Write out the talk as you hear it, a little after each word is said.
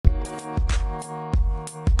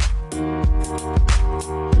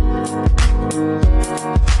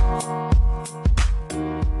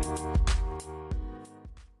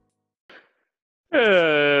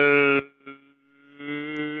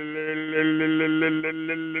Hello,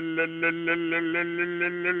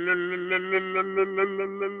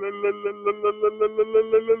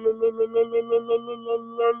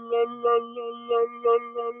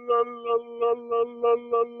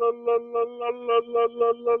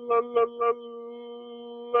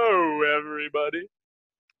 everybody.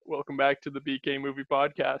 Welcome back to the BK Movie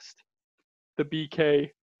Podcast. The BK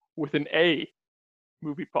with an A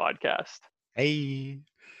movie podcast. Hey.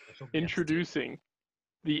 Introducing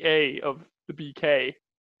the A of the BK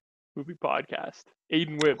movie podcast,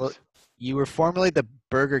 Aiden Wibbs. Well, you were formerly the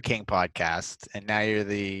Burger King podcast, and now you're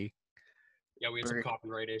the... Yeah, we have some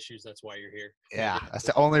copyright issues. That's why you're here. Yeah, that's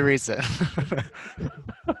the only reason.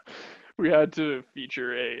 We had to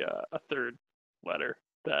feature a third letter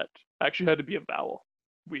that actually had to be a vowel.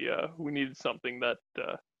 We needed something that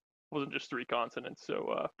wasn't just three consonants.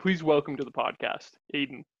 So please welcome to the podcast,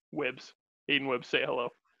 Aiden Wibbs. Aiden Wibbs, say hello.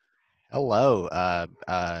 Hello. How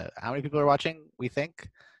many people are watching, we think?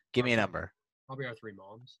 Give me a number. Probably our three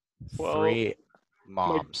moms. Well, 3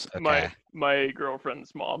 moms. Okay. My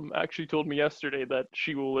girlfriend's mom actually told me yesterday that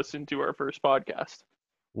she will listen to our first podcast.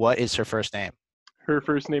 What is her first name? Her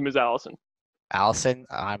first name is Allison. Allison,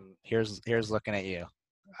 here's looking at you.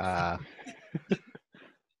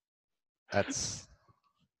 That's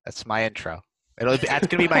my intro. That's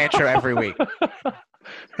gonna be my intro every week.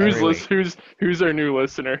 Who's our new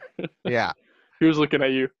listener? Yeah. Who's looking at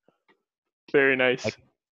you? Very nice.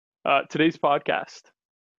 Today's podcast,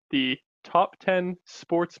 the top 10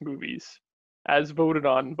 sports movies as voted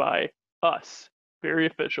on by us. Very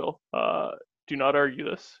official. Do not argue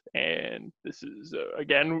this. And this is,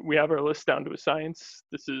 again, we have our list down to a science.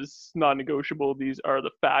 This is non-negotiable. These are the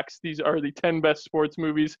facts. These are the 10 best sports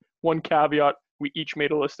movies. One caveat, we each made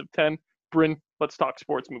a list of 10. Bryn, let's talk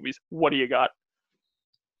sports movies. What do you got?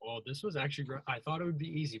 Well, this was actually, I thought it would be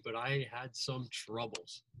easy, but I had some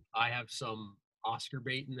troubles. I have some Oscar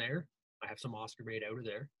bait in there. I have some Oscar bait out of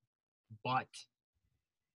there. But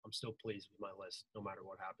I'm still pleased with my list, no matter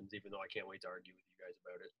what happens, even though I can't wait to argue with you guys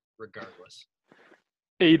about it, regardless.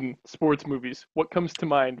 Aiden, sports movies. What comes to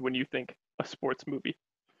mind when you think a sports movie?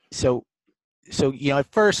 So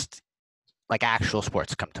at first, like actual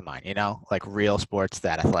sports come to mind, like real sports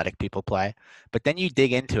that athletic people play. But then you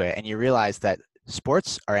dig into it and you realize that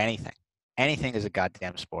sports are anything. Anything is a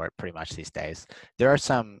goddamn sport pretty much these days. There are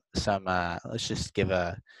some let's just give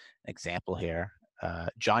an example here.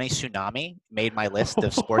 Johnny Tsunami made my list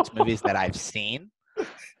of sports movies that I've seen.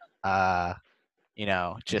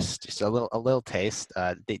 Just a little taste.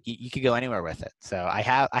 You could go anywhere with it. So I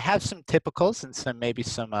have some typicals and some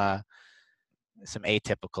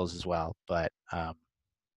atypicals as well. But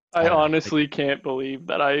I honestly can't believe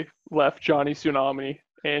that I left Johnny Tsunami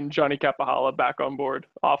and Johnny Capahala back on board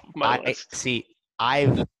off of my list.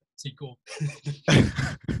 Sequel.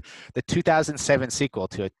 The 2007 sequel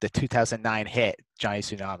to the 2009 hit Johnny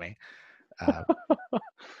Tsunami.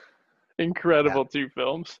 Incredible two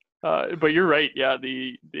films. But you're right. Yeah,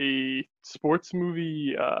 the sports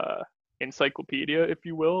movie encyclopedia, if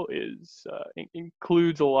you will,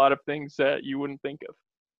 includes a lot of things that you wouldn't think of.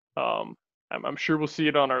 I'm sure we'll see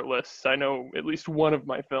it on our lists. I know at least one of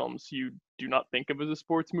my films you do not think of as a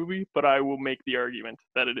sports movie, but I will make the argument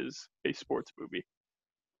that it is a sports movie.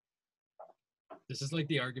 This is like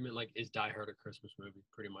the argument, like, is Die Hard a Christmas movie?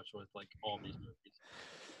 Pretty much with like all these movies.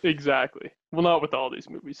 Exactly. Well, not with all these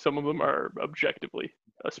movies. Some of them are objectively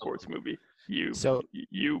a sports movie. You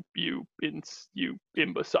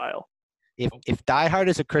imbecile. If Die Hard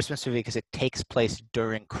is a Christmas movie because it takes place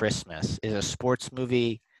during Christmas, is a sports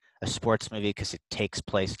movie because it takes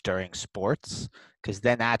place during sports? Because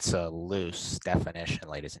then that's a loose definition,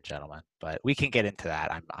 ladies and gentlemen. But we can get into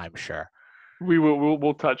that, I'm sure.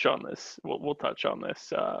 We'll touch on this. We'll touch on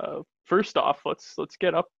this. First off, let's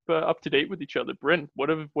get up to date with each other. Bryn, what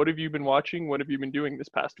have you been watching? What have you been doing this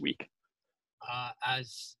past week?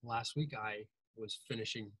 As last week, I was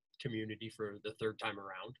finishing Community for the third time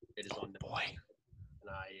around. It is on Netflix,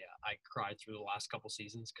 and I cried through the last couple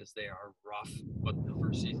seasons because they are rough, but the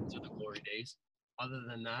first seasons are the glory days. Other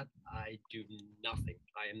than that, I do nothing.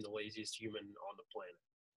 I am the laziest human on the planet.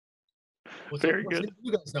 Very good.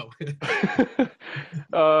 You guys know.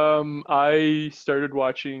 I started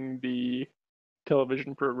watching the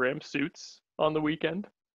television program Suits on the weekend,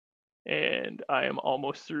 and I am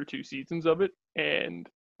almost through 2 seasons of it, and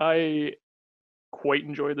I quite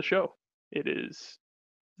enjoy the show. It is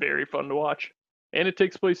very fun to watch, and it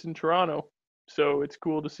takes place in Toronto, so it's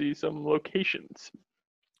cool to see some locations.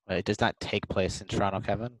 It does not take place in Toronto,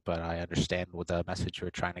 Kevin, but I understand what the message you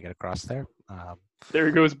were trying to get across there. There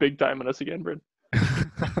he goes, big time on us again, Bryn.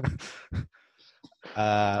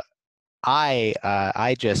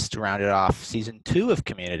 I just rounded off season 2 of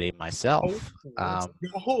Community myself. Let's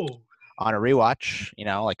go. On a rewatch,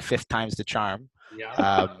 like 5th time's the charm.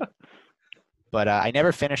 Yeah. But I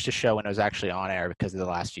never finished the show when it was actually on air because of the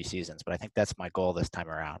last few seasons. But I think that's my goal this time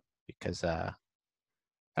around because I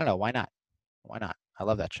don't know, why not? Why not? I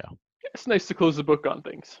love that show. It's nice to close the book on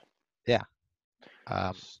things. Yeah.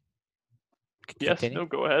 Yes. Continue? No.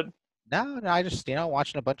 Go ahead. No. I just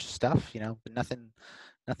watching a bunch of stuff. But nothing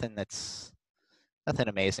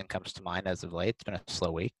amazing comes to mind as of late. It's been a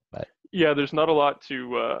slow week, but yeah, there's not a lot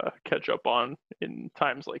to catch up on in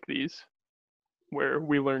times like these, where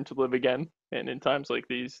we learn to live again, and in times like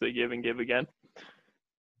these, they give and give again.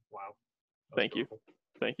 Wow. Thank you.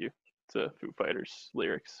 It's a Foo Fighters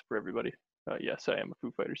lyrics for everybody. Yes, I am a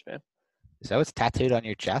Foo Fighters fan. Is that what's tattooed on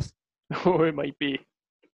your chest? Oh, it might be.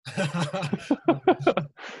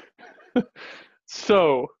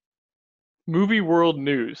 So, movie world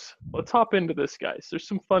news. Let's hop into this, guys. There's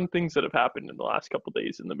some fun things that have happened in the last couple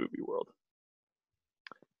days in the movie world.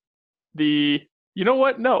 You know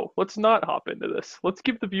what? No, let's not hop into this. Let's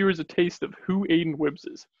give the viewers a taste of who Aiden Wibbs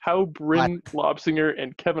is. How Bryn Lobsinger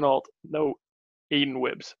and Kevin Alt know Aiden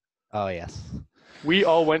Wibbs. Oh, yes. We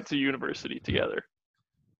all went to university together.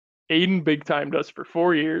 Aiden big timed us for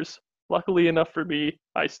 4 years. Luckily enough for me,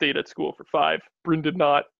 I stayed at school for 5. Bryn did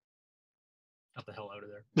not. Got the hell out of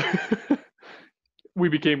there. We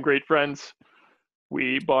became great friends.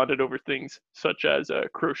 We bonded over things such as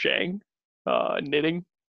crocheting, knitting,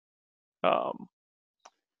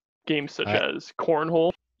 games such as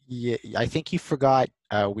cornhole. Yeah, I think you forgot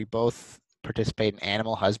we both participate in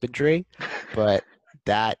animal husbandry, but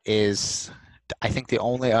that is, I think, the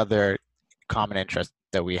only other common interest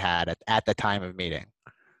that we had at the time of meeting.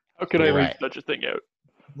 How could I leave such a thing out?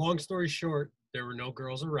 Long story short, there were no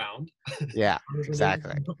girls around. Yeah,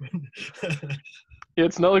 exactly. Yeah,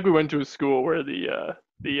 it's not like we went to a school where the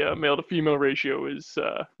male to female ratio is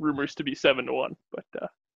rumors to be 7-1, but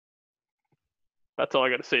that's all I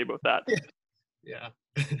got to say about that. Yeah.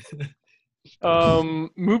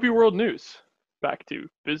 Movie world news. Back to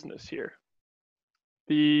business here.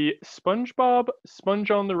 The SpongeBob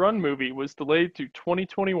Sponge on the Run movie was delayed to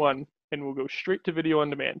 2021 and will go straight to video on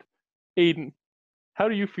demand. Aiden, how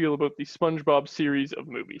do you feel about the SpongeBob series of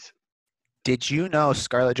movies? Did you know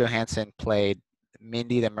Scarlett Johansson played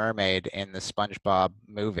Mindy the Mermaid in the SpongeBob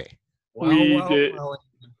movie? We did.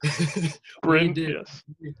 Bryn, yes.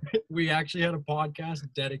 We actually had a podcast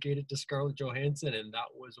dedicated to Scarlett Johansson, and that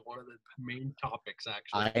was one of the main topics,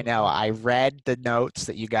 actually. I know. I read the notes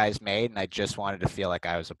that you guys made, and I just wanted to feel like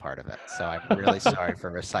I was a part of it. So I'm really sorry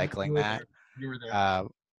for recycling that. You were there.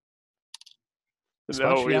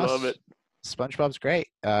 No, we love it. SpongeBob's great.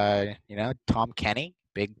 Tom Kenny,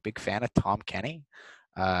 big fan of Tom Kenny.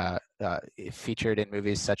 Featured in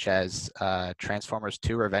movies such as Transformers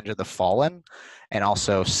 2: Revenge of the Fallen and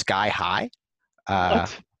also Sky High.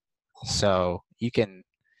 So you can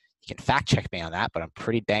fact check me on that, but I'm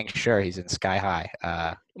pretty dang sure he's in Sky High.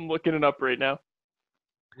 I'm looking it up right now.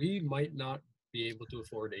 We might not be able to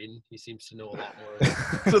afford Aiden. He seems to know a lot more.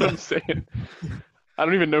 That's what I'm saying. I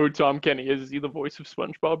don't even know who Tom Kenny is. Is he the voice of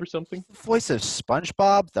SpongeBob or something? Voice of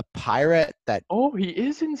SpongeBob, the pirate that. Oh, he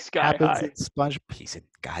is in Sky High. In he's in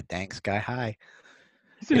goddamn Sky High.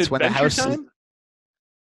 He's in Adventure Time?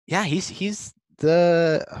 Yeah, he's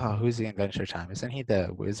the. Oh, who's the Adventure Time? Isn't he the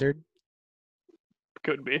wizard?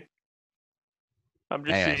 Could be. I'm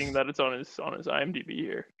just seeing that it's on his IMDb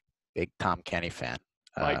here. Big Tom Kenny fan.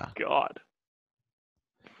 My God.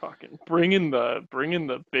 Fucking bringing the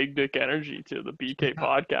big dick energy to the BK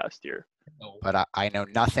podcast here. But I know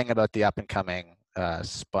nothing about the up and coming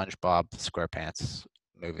SpongeBob SquarePants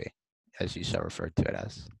movie, as you so referred to it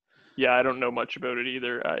as. Yeah, I don't know much about it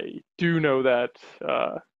either. I do know that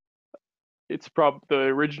it's the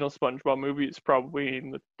original SpongeBob movie is probably in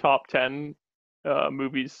the top 10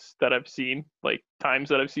 movies that I've seen, like times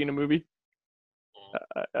that I've seen a movie.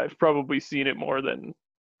 I've probably seen it more than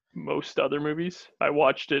most other movies. I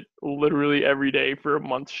watched it literally every day for a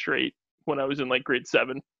month straight when I was in like grade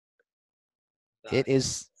 7. It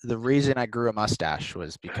is the reason I grew a mustache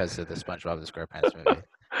was because of the SpongeBob the SquarePants movie.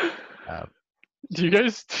 Do you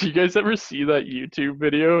guys ever see that YouTube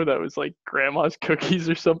video that was like grandma's cookies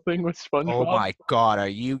or something with SpongeBob? Oh my God,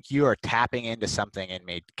 you are tapping into something in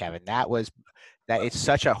me, Kevin. That it's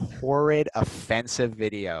such a horrid, offensive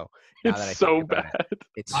video. It's so bad.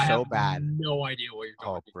 It's so bad. No idea what you're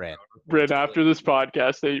talking about. Bryn, after this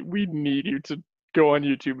podcast, we need you to go on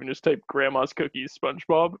YouTube and just type grandma's cookies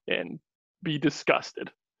SpongeBob and be disgusted.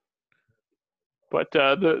 But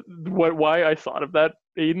why I thought of that,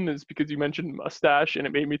 Aiden, is because you mentioned mustache, and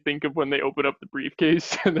it made me think of when they open up the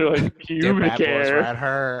briefcase and they're like Their pubic bad boys hair. ran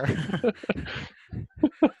her.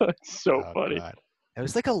 It's so Oh, funny. God. It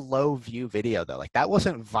was like a low view video though. Like that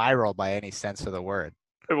wasn't viral by any sense of the word.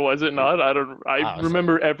 Was it not? I don't. I Wow,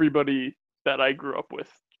 remember everybody that I grew up with.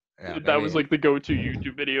 Yeah, That was maybe, like the go-to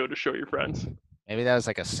YouTube video to show your friends. maybe that was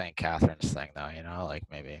like a St. Catharines thing though, you know, like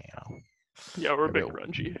maybe, you know, Yeah, we're a they're bit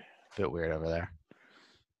grungy. bit weird over there.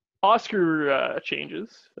 Oscar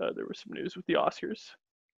changes. There was some news with the Oscars.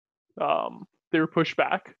 They were pushed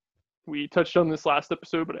back. We touched on this last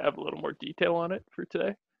episode, but I have a little more detail on it for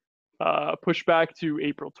today. Pushed back to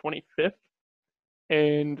April 25th,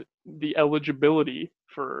 and the eligibility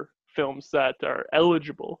for films that are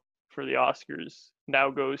eligible for the Oscars now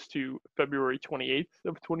goes to February 28th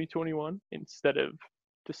of 2021 instead of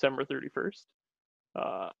December 31st.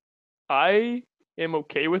 I am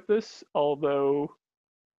okay with this, although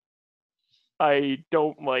I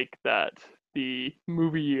don't like that the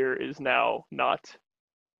movie year is now not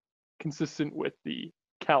consistent with the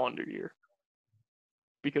calendar year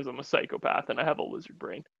because I'm a psychopath and I have a lizard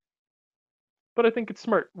brain. But I think it's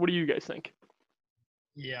smart. What do you guys think?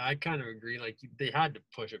 Yeah, I kind of agree. Like they had to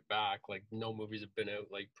push it back. Like no movies have been out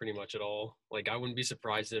like pretty much at all. Like I wouldn't be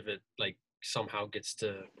surprised if it like somehow gets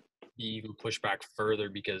to be even pushed back further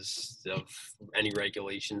because of any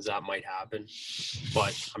regulations that might happen.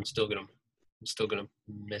 But I'm still gonna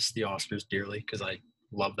miss the Oscars dearly because I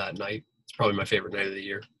love that night. It's probably my favorite night of the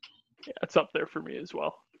year. Yeah, it's up there for me as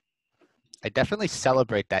well. I definitely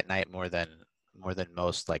celebrate that night more than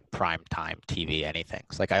most like prime time TV anything.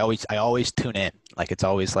 It's like I always tune in. Like it's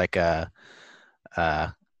always like I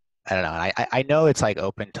don't know. And I know it's like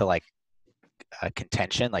open to like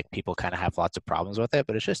contention. Like people kind of have lots of problems with it,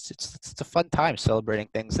 but it's a fun time celebrating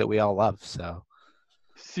things that we all love. So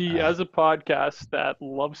see, as a podcast that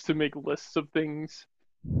loves to make lists of things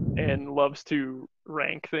and loves to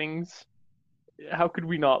rank things, how could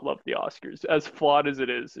we not love the Oscars? As flawed as it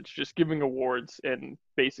is, it's just giving awards and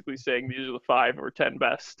basically saying these are the 5 or 10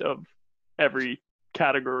 best of every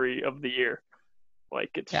category of the year. Like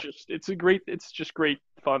it's just great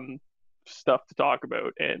fun stuff to talk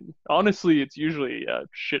about. And honestly, it's usually a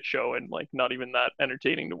shit show and like not even that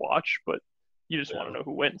entertaining to watch, but you just want to know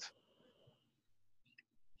who wins.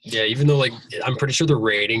 Yeah, even though like I'm pretty sure the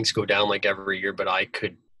ratings go down like every year, but I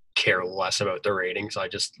could care less about the ratings. I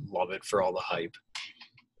just love it for all the hype.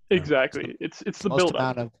 Exactly. It's the build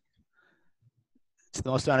up. It's the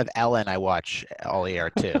most amount of Ellen I watch all year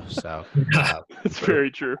too. So it's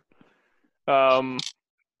very true.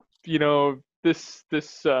 You know, this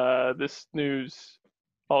news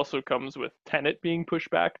also comes with Tenet being pushed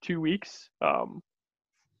back 2 weeks.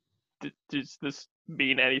 Does this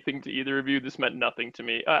mean anything to either of you? This meant nothing to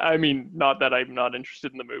me. I mean, not that I'm not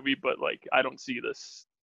interested in the movie, but like I don't see this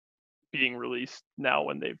being released now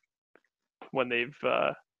when they've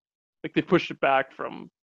like they pushed it back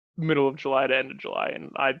from middle of July to end of July,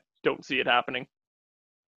 and I don't see it happening.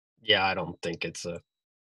 Yeah, I don't think it's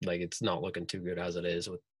it's not looking too good as it is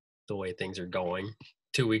with the way things are going.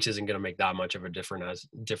 2 weeks isn't going to make that much of a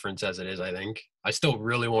difference as it is, I think. I still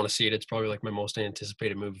really want to see it. It's probably like my most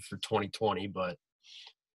anticipated movie for 2020, but I'm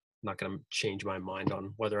not going to change my mind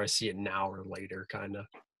on whether I see it now or later, kind of.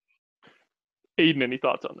 Aiden, any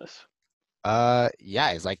thoughts on this?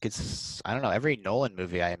 Yeah, it's I don't know, every Nolan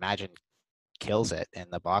movie I imagine kills it in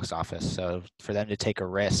the box office. So for them to take a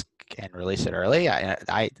risk and release it early,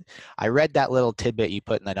 I read that little tidbit you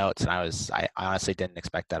put in the notes, and I honestly didn't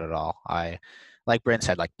expect that at all. I, like Bryn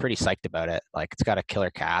said, like pretty psyched about it. Like it's got a killer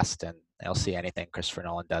cast, and I'll see anything Christopher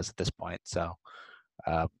Nolan does at this point. So,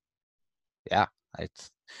 yeah,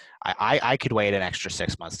 I could wait an extra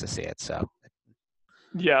 6 months to see it. So.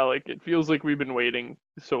 Yeah, like it feels like we've been waiting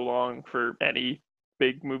so long for any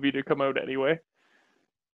big movie to come out anyway.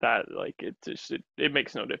 That like it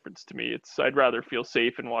makes no difference to me. I'd rather feel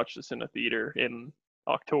safe and watch this in a theater in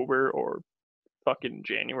October or fucking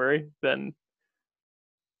January than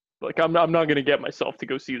like I'm not gonna get myself to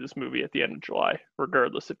go see this movie at the end of July,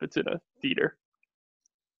 regardless if it's in a theater.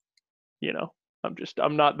 You know,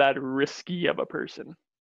 I'm not that risky of a person.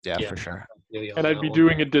 Yeah, for sure. And I'd be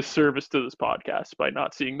doing a disservice to this podcast by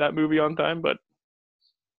not seeing that movie on time, but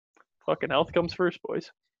fucking health comes first,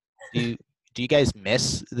 boys. Do you guys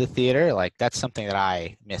miss the theater? Like that's something that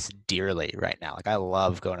I miss dearly right now. Like I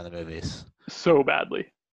love going to the movies. So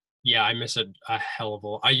badly. Yeah, I miss it a hell of a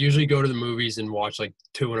lot. I usually go to the movies and watch like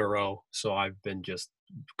 2 in a row, so I've been just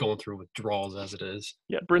going through withdrawals as it is.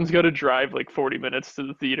 Yeah, Bryn's got to drive like 40 minutes to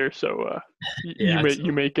the theater, so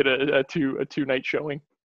you make it a two night showing.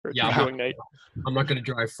 or Yeah, two showing night. I'm not going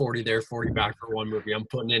to drive 40 there, 40 back for one movie. I'm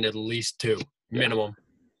putting in at least 2 minimum.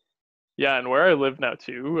 Yeah, and where I live now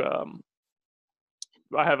too,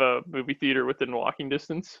 I have a movie theater within walking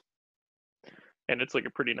distance, and it's like a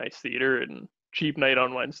pretty nice theater and cheap night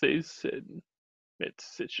on Wednesdays, and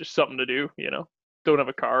it's just something to do, you know. Don't have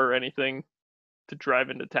a car or anything to drive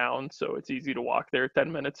into town, so it's easy to walk there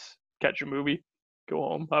 10 minutes, catch a movie, go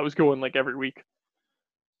home. I was going like every week.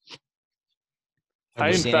 Have I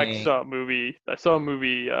you in seen fact any- saw a movie. I saw a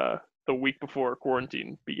movie the week before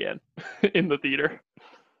quarantine began in the theater.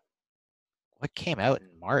 What came out in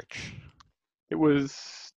March? It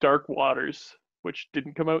was Dark Waters, which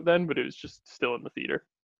didn't come out then, but it was just still in the theater.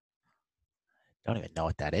 Don't even know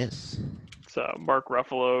what that is. It's Mark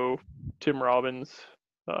Ruffalo, Tim Robbins.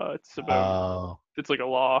 It's about it's like a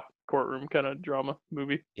law courtroom kind of drama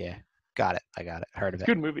movie. Yeah, got it. I got it. Heard of It's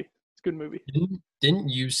it. a good movie. It's a good movie. Didn't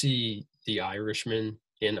you see The Irishman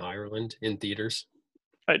in Ireland in theaters?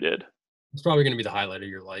 I did. It's probably going to be the highlight of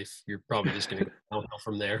your life. You're probably just going to go downhill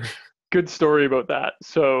from there. Good story about that.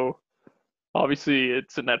 So obviously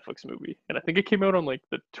it's a Netflix movie, and I think it came out on like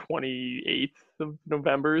the 28th of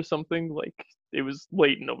November or something. Like it was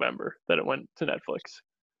late in November that it went to Netflix,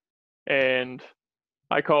 and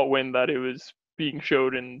I caught wind that it was being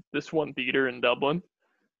showed in this one theater in Dublin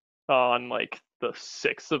on like the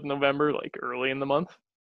 6th of November, like early in the month.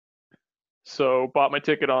 So bought my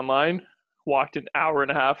ticket online, walked an hour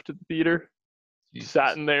and a half to the theater, Jesus.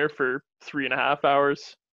 sat in there for 3.5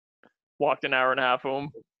 hours, walked an hour and a half home.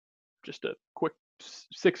 Just a quick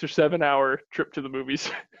 6 or 7 hour trip to the movies.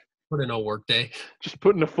 Put in a work day. Just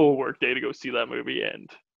put in a full work day to go see that movie, and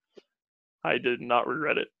I did not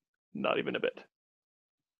regret it, not even a bit.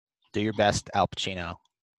 Do your best, Al Pacino.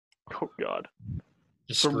 Oh God!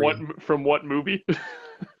 Just From scream. what movie?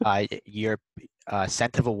 Your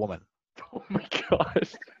Scent of a Woman. Oh my God!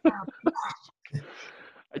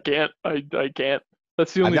 I can't. I can't.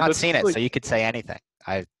 That's the only. I've not that's seen it, like, so you could say anything.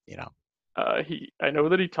 I know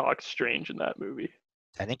that he talks strange in that movie.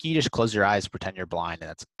 I think you just close your eyes, pretend you're blind, and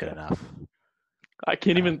that's good enough. I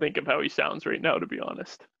can't even think of how he sounds right now, to be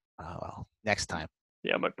honest. Oh well, next time.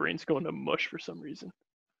 Yeah, my brain's going to mush for some reason.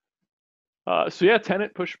 So yeah,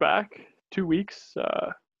 Tenet pushed back 2 weeks.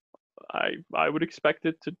 I would expect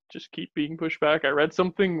it to just keep being pushed back. I read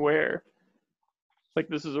something where, like,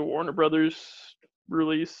 this is a Warner Brothers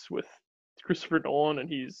release with Christopher Nolan, and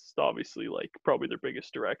he's obviously like probably their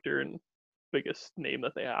biggest director and biggest name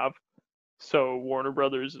that they have. So Warner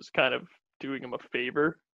Brothers is kind of doing him a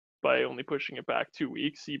favor by only pushing it back 2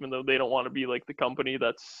 weeks, even though they don't want to be like the company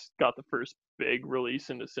that's got the first big release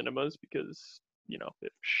into cinemas, because, you know,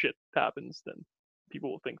 if shit happens, then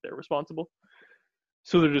people will think they're responsible.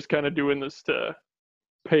 So they're just kind of doing this to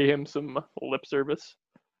pay him some lip service.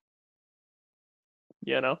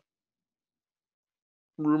 You know?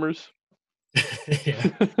 Rumors. Yeah,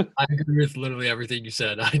 I agree with literally everything you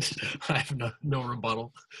said. I have no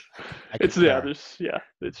rebuttal. It's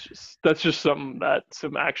that's just something that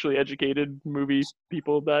some actually educated movie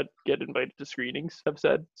people that get invited to screenings have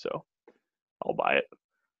said, so I'll buy it.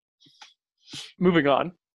 Moving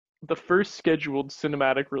on. The first scheduled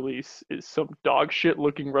cinematic release is some dog shit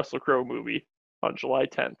looking Russell Crowe movie on July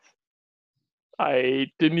 10th. I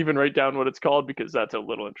didn't even write down what it's called because that's how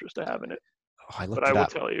little interest I have in it. Oh, I looked But I it will up.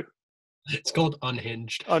 tell you. It's called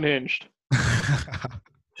Unhinged. Unhinged.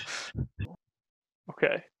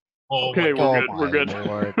 Okay. Oh Okay, my God. we're good. my We're good.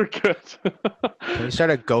 Lord. We're good. Can we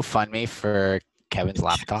start a GoFundMe for Kevin's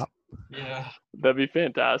laptop? Yeah. That'd be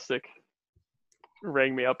fantastic.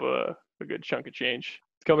 Rang me up a good chunk of change.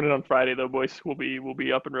 It's coming in on Friday though, boys. We'll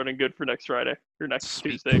be up and running good for next Friday or next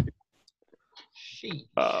Sweet. Tuesday.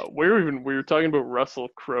 Sheesh. We were talking about Russell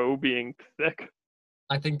Crowe being thick.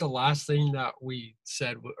 I think the last thing that we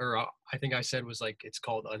said, or I think I said, was like, it's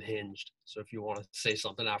called Unhinged. So if you want to say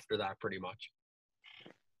something after that, pretty much.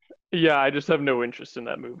 Yeah, I just have no interest in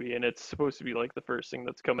that movie, and it's supposed to be like the first thing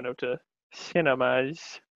that's coming out to cinemas.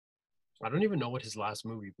 I don't even know what his last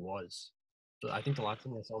movie was. But I think the last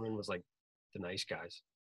thing I saw him in was like The Nice Guys.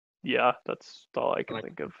 Yeah, that's all I can Like,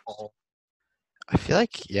 think of. I feel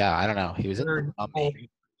like, yeah, I don't know. He was in The Mummy.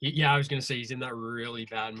 Yeah, I was gonna say he's in that really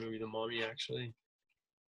bad movie, The Mummy. Actually,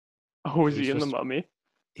 Oh, is He was he in The supposed Mummy?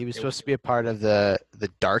 He was It supposed to be a part of the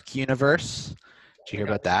Dark Universe. Did you hear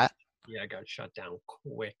about that? yeah, I got shut down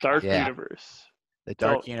quick. Dark Yeah. Universe. The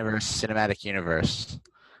Dark So- Universe, cinematic universe.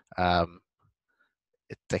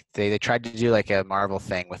 It's like they tried to do like a Marvel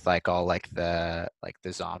thing with like all like the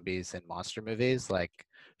zombies and monster movies, like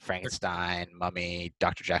Frankenstein, Mummy,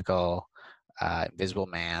 Dr. Jekyll, Invisible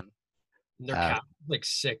Man. Their cat was, like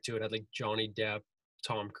sick to it. Had like Johnny Depp,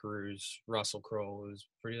 Tom Cruise, Russell Crowe. It was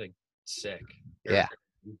pretty like sick. Yeah.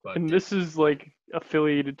 But And this is like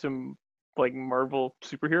affiliated to like Marvel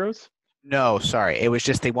superheroes. No, sorry. It was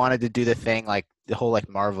just they wanted to do the thing like the whole like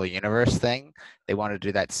Marvel Universe thing. They wanted to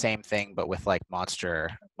do that same thing but with like monster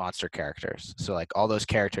characters. So like all those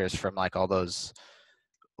characters from like all those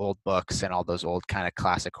old books and all those old kind of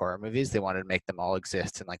classic horror movies, they wanted to make them all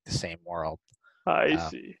exist in like the same world. I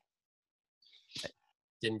see.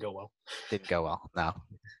 didn't go well. Didn't go well. No.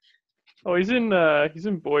 Oh, he's in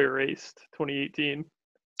Boy Erased 2018.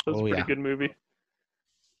 That was a pretty good movie.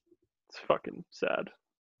 It's fucking sad,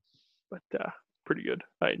 but pretty good.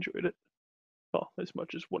 I enjoyed it. Well, as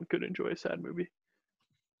much as one could enjoy a sad movie.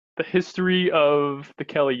 The History of the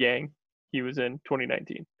Kelly Gang. He was in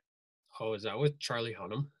 2019. Oh, is that with Charlie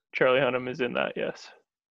Hunnam? Charlie Hunnam is in that. Yes.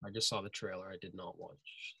 I just saw the trailer. I did not watch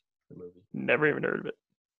the movie. Never even heard of it.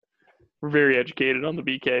 We're very educated on the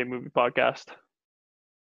BK movie podcast.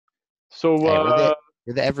 So Hey,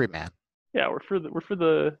 we're the everyman. Yeah, we're for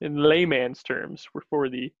the in layman's terms, we're for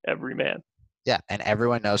the everyman. Yeah, and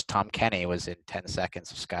everyone knows Tom Kenny was in 10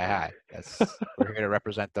 Seconds of Sky High. We're here to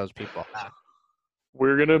represent those people.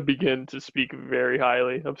 We're gonna begin to speak very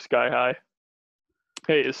highly of Sky High.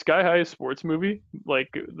 Hey, is Sky High a sports movie? Like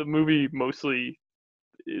the movie mostly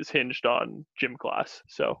is hinged on gym class,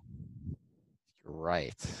 so.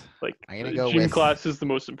 Right. Like I'm gonna go gym class is the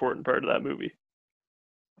most important part of that movie.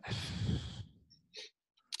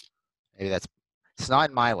 Maybe it's not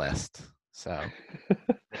in my list, so.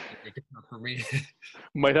 It's not for me.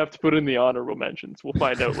 Might have to put in the honorable mentions. We'll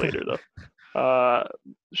find out later though.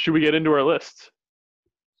 Should we get into our lists?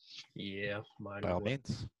 Yeah, by all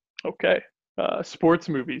means. Okay. Sports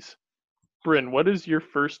movies. Bryn, what is your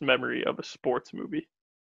first memory of a sports movie?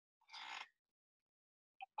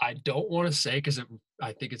 I don't want to say because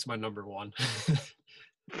I think it's my number one.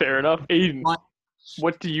 Fair enough. Aiden,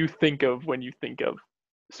 what do you think of when you think of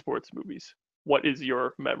sports movies? What is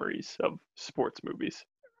your memories of sports movies?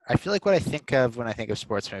 I feel like what I think of when I think of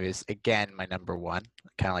sports movies, again, my number one,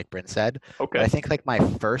 kind of like Bryn said. Okay. But I think like my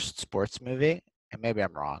first sports movie, and maybe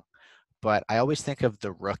I'm wrong, but I always think of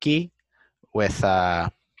The Rookie with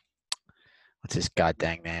what's his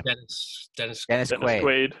goddamn name? Dennis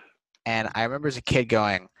Quaid. And I remember as a kid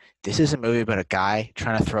going, this is a movie about a guy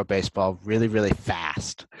trying to throw a baseball really, really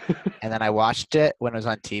fast. And then I watched it when it was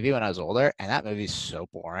on TV when I was older, and that movie's so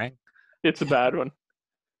boring. It's a bad one.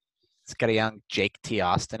 It's got a young Jake T.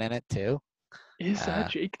 Austin in it, too. Is that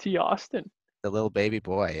Jake T. Austin? The little baby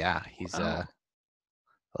boy, yeah. He's a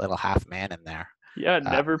little half man in there. Yeah,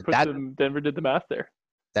 never did the math there.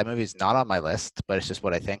 That movie's not on my list, but it's just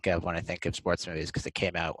what I think of when I think of sports movies because it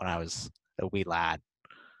came out when I was a wee lad.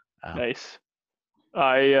 Nice.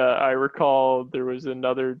 I recall there was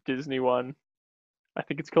another Disney one. I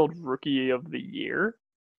think it's called Rookie of the Year.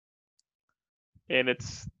 And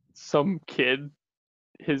it's some kid,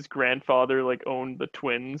 his grandfather like owned the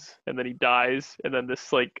Twins and then he dies and then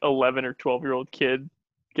this like 11 or 12-year-old kid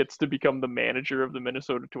gets to become the manager of the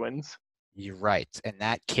Minnesota Twins. You're right. And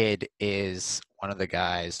that kid is one of the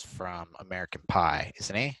guys from American Pie,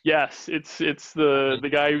 isn't he? Yes, it's the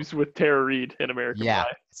guy who's with Tara Reid in American Pie. Yeah,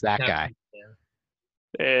 it's that guy.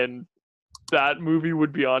 Yeah. And that movie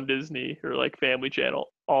would be on Disney or like Family Channel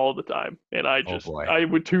all the time. And I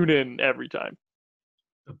would tune in every time.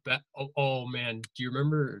 Oh man, do you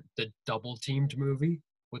remember the Double Teamed movie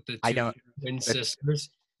with the two twin sisters?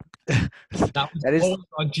 That is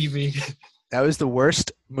on TV. That was the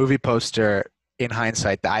worst movie poster in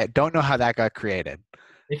hindsight. I don't know how that got created.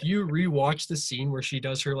 If you rewatch the scene where she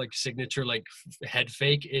does her like signature like head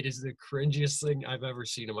fake, it is the cringiest thing I've ever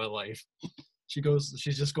seen in my life.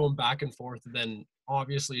 She's just going back and forth, and then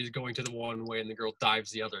obviously is going to the one way, and the girl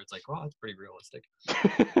dives the other. It's like, wow, that's pretty realistic.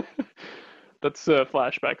 That's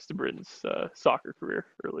flashbacks to Britain's soccer career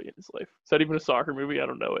early in his life. Is that even a soccer movie? I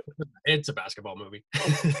don't know it. It's a basketball movie.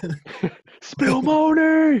 Spill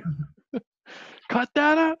money! Cut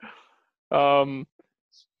that out!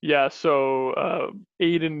 Yeah, so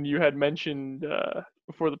Aiden, you had mentioned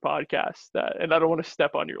before the podcast that, and I don't want to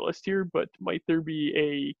step on your list here, but might there be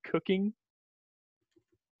a cooking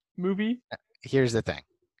movie? Here's the thing.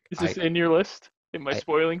 Is this in your list? Am I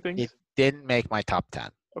spoiling things? It didn't make my top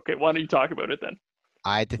 10. Okay, why don't you talk about it then?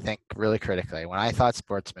 I had to think really critically. When I thought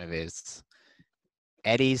sports movies,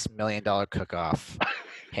 Eddie's $1 Million Cook-Off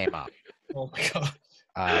came up. Oh my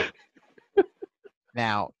God.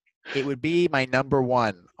 Now, it would be my number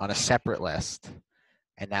one on a separate list,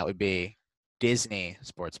 and that would be Disney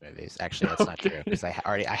sports movies. Actually, that's not true because I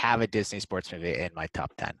have a Disney sports movie in my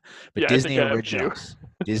top 10. But Disney originals,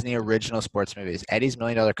 Disney original sports movies. Eddie's $1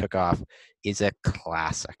 Million Cook-Off is a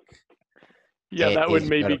classic. Yeah, It that would is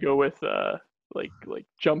maybe about go with like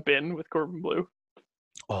Jump In with Corbin Bleu.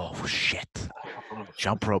 oh shit,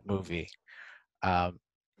 jump rope movie. Um,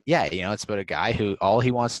 yeah, it's about a guy who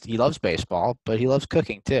he loves baseball, but he loves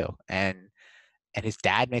cooking too, and his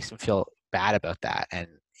dad makes him feel bad about that, and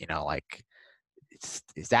like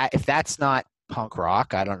if that's not punk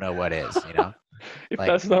rock, I don't know what is. If Like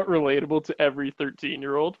that's not relatable to every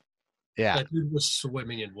 13-year-old. yeah, That dude was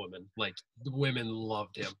swimming in women. Like the women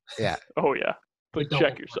loved him. yeah. Oh yeah, but Like,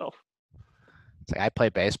 check yourself. It's like I play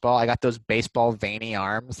baseball. I got those baseball veiny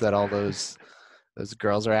arms that all those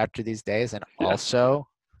girls are after these days, and Yeah. also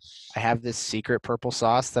I have this secret purple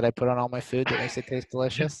sauce that I put on all my food that makes it taste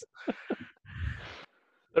delicious.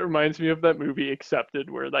 That reminds me of that movie Accepted,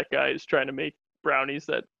 where that guy is trying to make brownies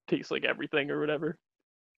that taste like everything or whatever.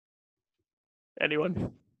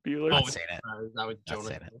 Anyone? Bueller? Not seen it. That was Not Jonah.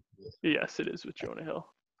 seen it. Yes, it is with Jonah Hill.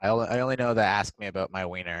 I only know the "Ask Me About My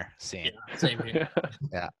Wiener" scene. Yeah, same here.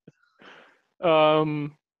 Yeah.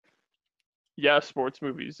 Yeah, sports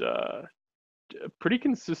movies. Pretty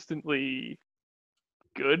consistently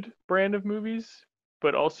good brand of movies,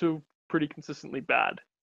 but also pretty consistently bad.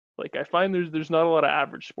 Like I find there's not a lot of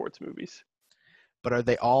average sports movies. But are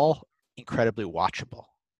they all incredibly watchable?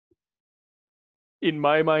 In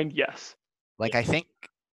my mind, yes. Like I think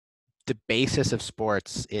the basis of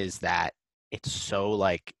sports is that it's so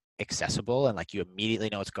like accessible and like you immediately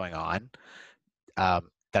know what's going on. That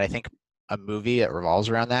I think a movie that revolves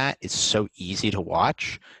around that is so easy to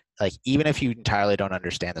watch. Like even if you entirely don't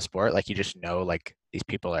understand the sport, like you just know like these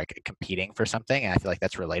people are like, competing for something, and I feel like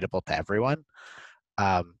that's relatable to everyone.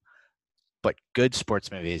 But good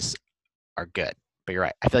sports movies are good. But you're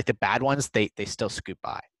right. I feel like the bad ones they still scoop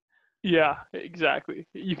by. Yeah, exactly.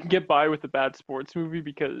 You can get by with a bad sports movie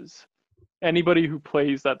because anybody who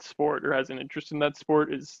plays that sport or has an interest in that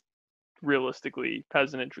sport is realistically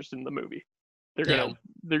has an interest in the movie.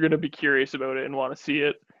 They're gonna be curious about it and want to see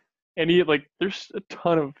it. And there's a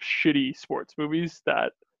ton of shitty sports movies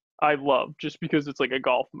that I love just because it's like a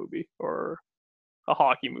golf movie or a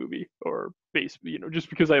hockey movie or just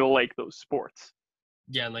because I like those sports.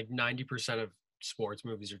 Yeah, and like 90% of sports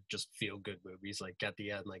movies are just feel good movies. Like at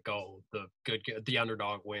the end, like the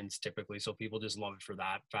underdog wins typically, so people just love it for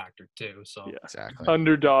that factor too. So Yeah, exactly.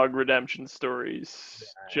 Underdog redemption stories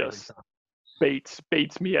yeah, just baits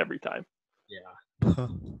me every time. Yeah.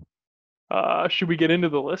 Should we get into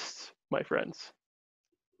the lists, my friends?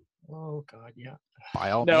 Oh God, yeah.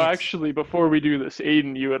 By all Now, means. actually, before we do this,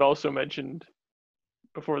 Aiden, you had also mentioned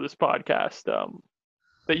before this podcast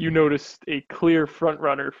that you noticed a clear front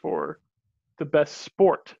runner for the best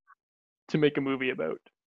sport to make a movie about.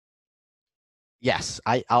 Yes,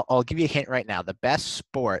 I'll give you a hint right now. The best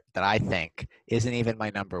sport that I think isn't even my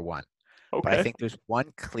number one. Okay. But I think there's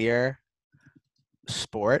one clear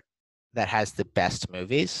sport that has the best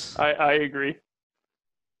movies. I agree.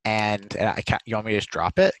 And you want me to just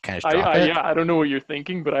drop it? Can I just drop it? Yeah, I don't know what you're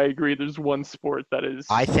thinking, but I agree. There's one sport that is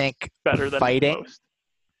I think better than most.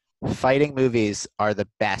 Fighting movies are the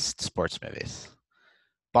best sports movies.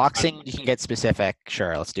 Boxing, you can get specific.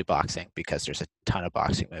 Sure, let's do boxing because there's a ton of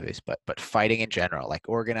boxing movies. But fighting in general, like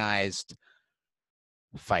organized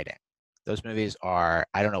fighting, those movies are.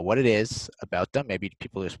 I don't know what it is about them. Maybe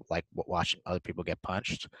people just like watching other people get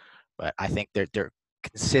punched, but I think they're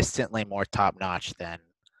consistently more top notch than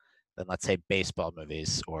let's say baseball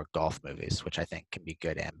movies or golf movies, which I think can be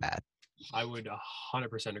good and bad. I would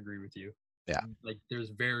 100% agree with you. Yeah. Like there's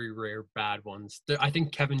very rare bad ones. I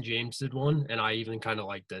think Kevin James did one, and I even kind of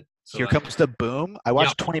liked it. So Here Comes the Boom. I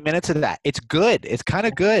watched 20 minutes of that. It's good. It's kind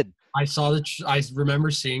of good. I saw I remember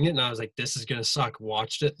seeing it, and I was like, "This is gonna suck."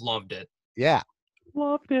 Watched it, loved it. Yeah.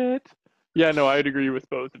 Loved it. Yeah, no, I'd agree with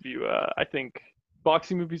both of you. I think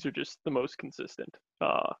boxing movies are just the most consistent.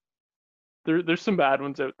 There's some bad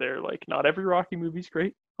ones out there. Like not every Rocky movie's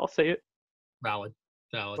great. I'll say it. Valid.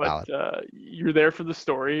 But you're there for the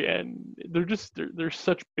story, and they're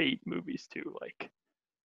such bait movies too. Like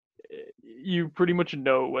you pretty much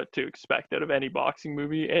know what to expect out of any boxing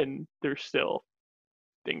movie, and they're still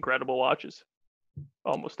incredible watches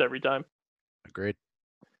almost every time. Agreed.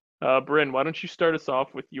 Bryn, why don't you start us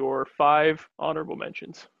off with your 5 honorable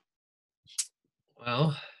mentions?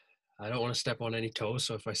 Well, I don't want to step on any toes,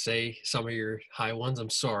 so if I say some of your high ones, I'm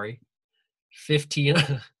sorry. 15,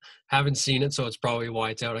 haven't seen it, so it's probably why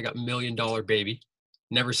it's out. I got $1 Million Baby.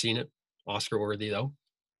 Never seen it. Oscar worthy, though.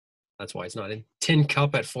 That's why it's not in. Tin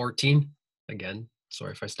Cup at 14. Again,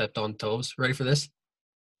 sorry if I stepped on toes. Ready for this?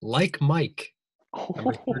 Like Mike. Oh,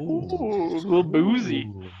 a little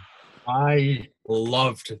boozy. I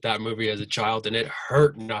loved that movie as a child, and it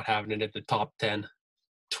hurt not having it at the top 10.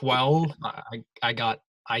 12, I got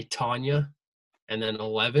I, Tonya. And then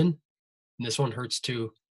 11, and this one hurts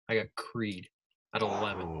too. I got Creed at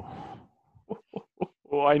 11.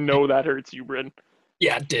 Oh, I know that hurts you, Bryn.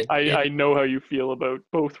 Yeah, it did. I know how you feel about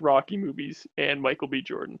both Rocky movies and Michael B.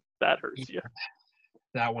 Jordan. That hurts you.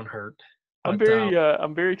 That one hurt. I'm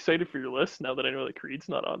very excited for your list now that I know that Creed's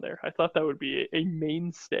not on there. I thought that would be a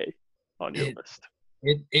mainstay on your list.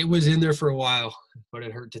 It was in there for a while, but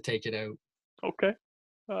it hurt to take it out. Okay.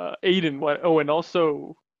 Aiden, what? Oh, and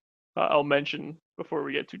also, I'll mention before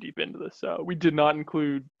we get too deep into this, we did not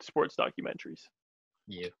include sports documentaries.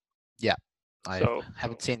 Yeah. I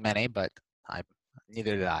haven't seen many, but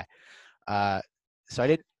neither did I. So I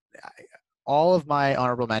didn't. All of my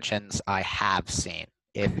honorable mentions I have seen.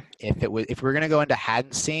 If we're gonna go into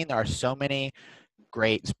hadn't seen, there are so many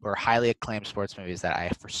great or highly acclaimed sports movies that I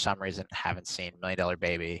for some reason haven't seen. $1 Million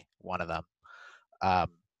Baby, one of them.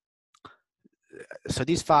 So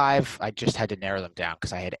these 5, I just had to narrow them down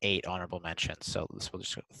because I had 8 honorable mentions. So we'll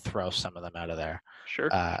just throw some of them out of there. Sure.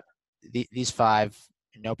 These 5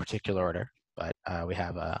 in no particular order, but we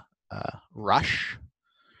have a Rush.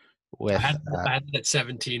 With I had it at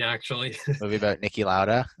 17 actually. Movie about Niki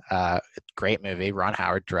Lauda. Great movie. Ron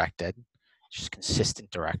Howard directed. Just consistent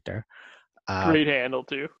director. Great handle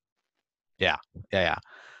too. Yeah.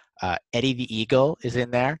 Eddie the Eagle is in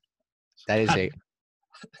there. That is a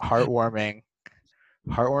heartwarming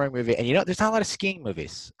movie. And there's not a lot of skiing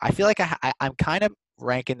movies. I feel like I'm kind of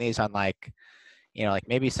ranking these on like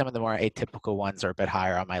maybe some of the more atypical ones are a bit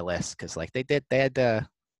higher on my list because like they had to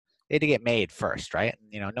get made first, right?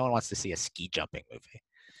 No one wants to see a ski jumping movie.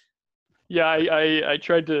 Yeah, I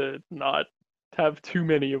tried to not have too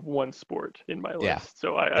many of one sport in my list. Yeah.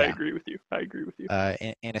 So I agree with you.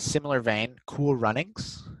 In a similar vein, Cool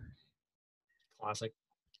Runnings. Classic.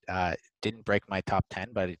 Didn't break my top 10,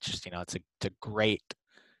 but it's just it's a great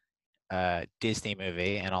Disney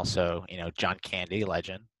movie, and also John Candy,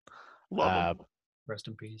 legend. Love him. Rest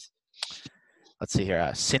in peace. Let's see here.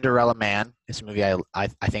 Cinderella Man is a movie I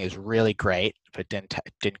think is really great, but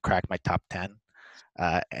didn't crack my top 10.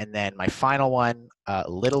 And then my final one,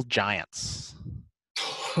 Little Giants.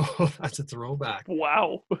 That's a throwback.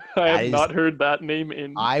 Wow. I have not heard that name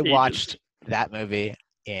in ages. Watched that movie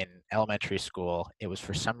in elementary school. It was,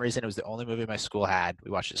 for some reason, it was the only movie my school had.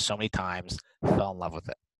 We watched it so many times, fell in love with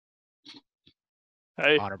it.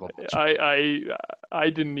 Honorable mention. I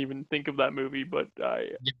didn't even think of that movie, but I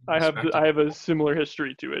have a similar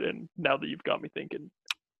history to it, and now that you've got me thinking.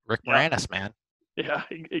 Rick Moranis, man. Yeah,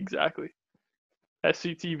 exactly.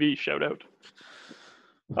 SCTV, shout out.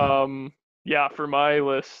 Yeah, for my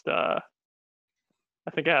list, I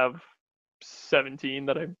think I have 17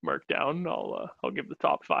 that I've marked down. I'll give the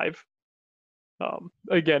top 5.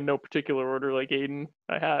 Again, no particular order like Aiden.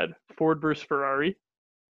 I had Ford versus Ferrari.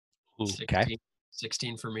 Ooh, okay.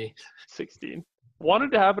 16 for me. 16.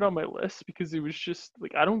 Wanted to have it on my list because it was just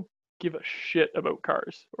like I don't give a shit about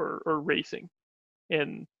cars or racing,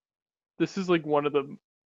 and this is like one of the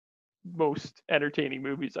most entertaining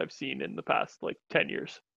movies I've seen in the past like 10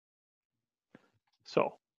 years.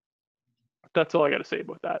 So that's all I got to say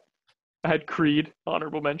about that. I had Creed,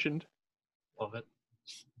 honorable mentioned. Love it.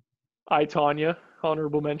 I, Tonya,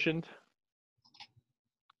 honorable mentioned.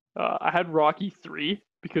 I had Rocky 3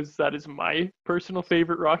 because that is my personal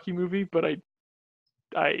favorite Rocky movie, but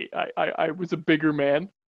I was a bigger man,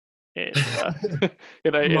 and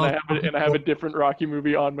and I have a different Rocky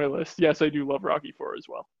movie on my list. Yes, I do love Rocky 4 as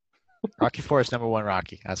well. Rocky 4 is number 1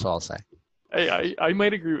 Rocky. That's all I'll say. I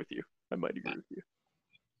might agree with you.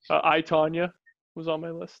 I, Tonya was on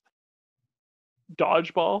my list.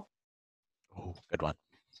 Dodgeball. Oh, good one.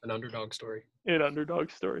 An underdog story.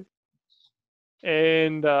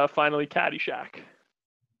 And finally, Caddyshack.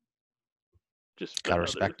 Just gotta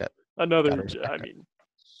respect it. I mean,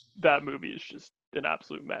 that movie is just an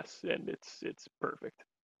absolute mess, and it's perfect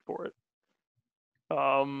for it.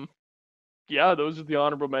 Yeah, those are the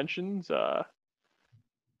honorable mentions.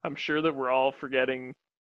 I'm sure that we're all forgetting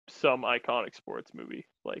some iconic sports movie.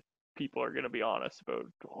 Like, people are gonna be honest about,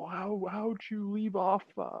 how'd you leave off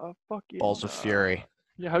fucking Balls of Fury?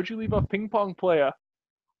 Yeah, how'd you leave off Ping Pong Playa?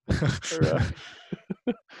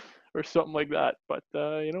 Or something like that. But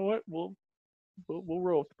you know what? We'll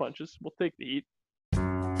roll with the punches. We'll take the heat.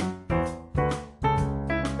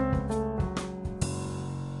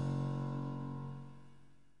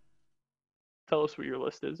 Tell us what your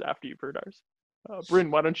list is after you've heard ours. Bryn,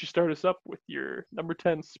 why don't you start us up with your number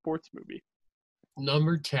 10 sports movie?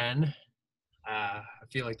 Number 10. I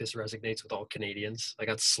feel like this resonates with all Canadians. I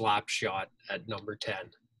got Slapshot at number 10.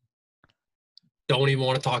 Don't even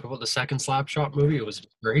want to talk about the second Slapshot movie. It was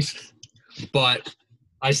great. But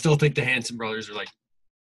I still think the Hanson brothers are like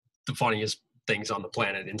the funniest things on the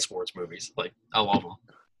planet in sports movies. Like, I love them.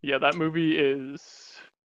 Yeah, that movie is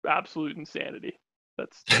absolute insanity.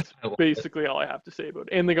 That's I love it. basically all I have to say about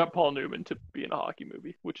it. And they got Paul Newman to be in a hockey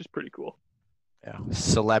movie, which is pretty cool. Yeah.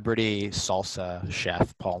 Celebrity salsa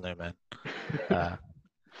chef Paul Newman.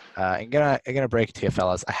 I'm gonna break it to you,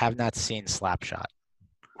 fellas. I have not seen Slapshot.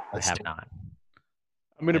 I have not.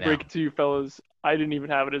 I'm gonna I break know. it to you, fellas. I didn't even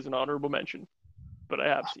have it as an honorable mention, but I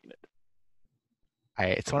have seen it.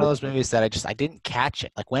 It's one of those movies that I didn't catch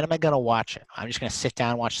it. Like, when am I gonna watch it? I'm just gonna sit down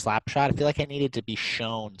and watch Slapshot. I feel like I needed to be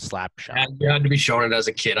shown Slapshot. And you had to be shown it as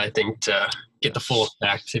a kid, I think, to get the full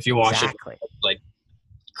effect. If you watch Exactly. it like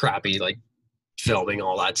crappy, like filming,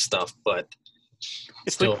 all that stuff, but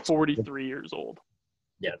It's still, like 43 years old,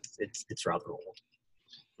 yeah, it's rather old.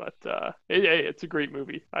 but it's a great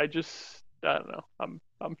movie. I don't know.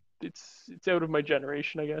 It's out of my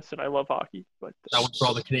generation, I guess, and I love hockey. But That one's for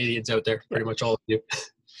all the Canadians out there, pretty much all of you.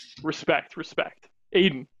 respect.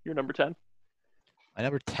 Aiden, you're number 10. My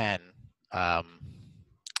number 10, and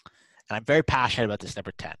I'm very passionate about this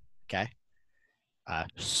number 10. Okay,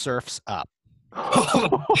 Surfs Up.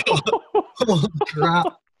 Oh,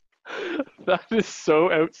 crap. That is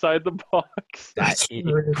so outside the box.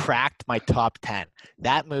 It cracked my top 10.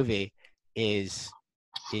 That movie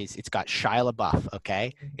it's got Shia LaBeouf.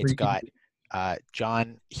 Okay, it's got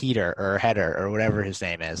John Heder or whatever his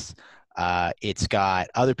name is. It's got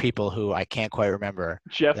other people who I can't quite remember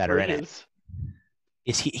Jeff that are in it. Bridges.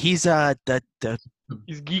 Is he's the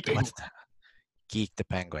He's geeky. what's the, Geek the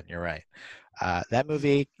Penguin? You're right. That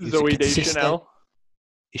movie. Is Zoe consistent- Deschanel.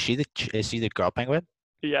 Is she the girl penguin?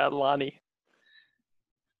 Yeah, Lonnie.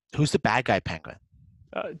 Who's the bad guy penguin?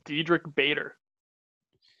 Diedrich Bader.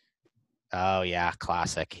 Oh yeah,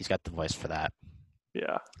 classic. He's got the voice for that.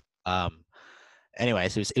 Yeah.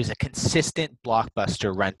 Anyways, it was a consistent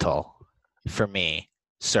blockbuster rental for me,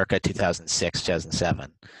 circa 2006,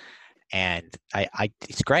 2007, and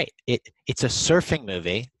it's great. It's a surfing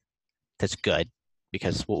movie that's good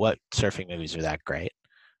because what surfing movies are that great?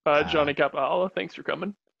 Johnny Capahala, thanks for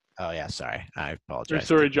coming. Oh yeah, sorry, I Or, apologize.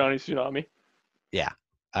 sorry, Johnny Tsunami. Yeah.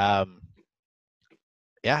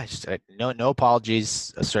 Yeah. No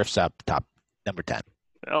apologies. Surfs Up, top number 10.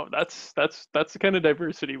 No, that's the kind of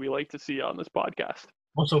diversity we like to see on this podcast.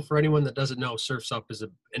 Also, for anyone that doesn't know, Surf's Up is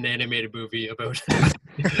an animated movie about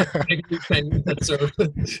penguins that surf.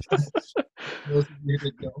 Those of you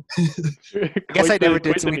that know. I guess I never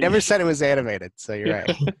did. So we never said it was animated. So you're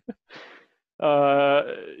right.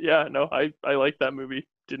 Yeah, no, I like that movie.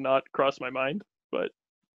 Did not cross my mind, but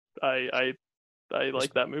I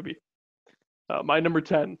like that movie. My number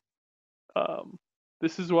 10.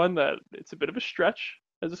 This is one that it's a bit of a stretch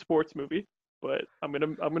as a sports movie, but I'm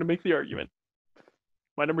gonna make the argument.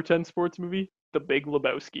 My number 10 sports movie, The Big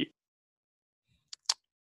Lebowski.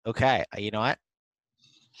 Okay. You know what?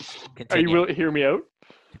 Are you willing to hear me out?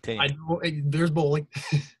 Continue. I know there's bowling.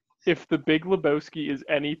 If The Big Lebowski is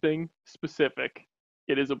anything specific,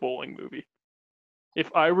 it is a bowling movie.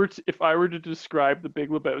 If I were to describe The Big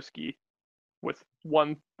Lebowski with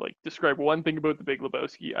describe one thing about The Big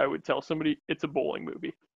Lebowski, I would tell somebody it's a bowling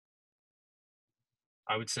movie.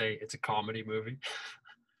 I would say it's a comedy movie.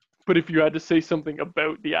 But if you had to say something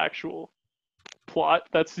about the actual plot,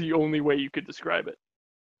 that's the only way you could describe it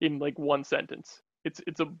in like one sentence.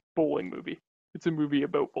 It's a bowling movie. It's a movie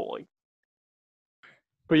about bowling.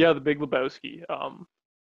 But yeah, The Big Lebowski.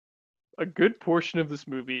 A good portion of this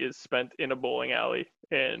movie is spent in a bowling alley,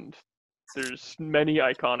 and there's many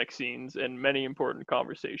iconic scenes and many important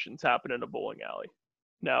conversations happen in a bowling alley.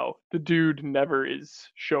 Now, the dude never is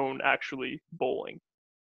shown actually bowling,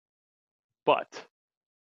 but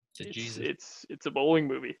it's a bowling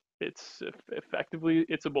movie. It's effectively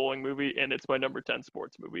it's a bowling movie, and it's my number 10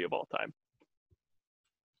 sports movie of all time.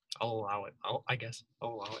 I'll allow it. I guess I'll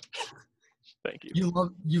allow it. Thank you.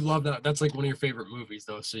 You love that. That's like one of your favorite movies,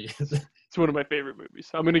 though. So It's one of my favorite movies.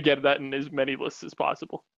 I'm gonna get that in as many lists as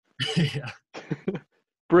possible. yeah.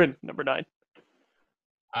 Bryn, number 9.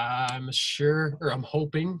 I'm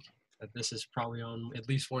hoping that this is probably on at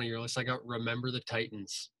least one of your lists. I got Remember the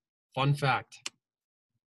Titans. Fun fact.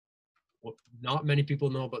 What not many people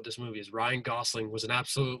know about this movie is Ryan Gosling was an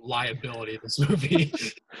absolute liability in this movie.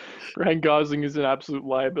 Ryan Gosling is an absolute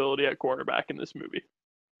liability at cornerback in this movie.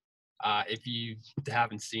 If you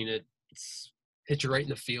haven't seen it, it's hit you right in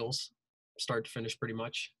the feels, start to finish pretty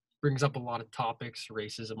much. Brings up a lot of topics,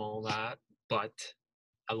 racism, all that, but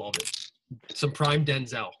I love it. Some prime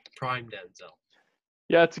Denzel.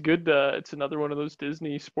 Yeah, it's a good. It's another one of those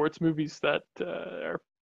Disney sports movies that are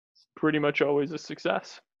pretty much always a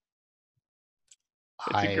success.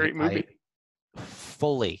 It's a great movie. I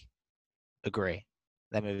fully agree.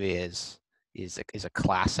 That movie is is a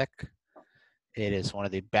classic. It is one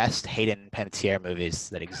of the best Hayden Panettiere movies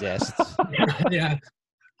that exists.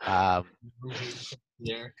 Yeah.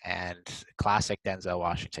 Yeah. And classic Denzel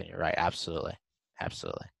Washington. You're right. Absolutely.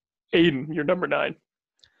 Aiden, you're number 9.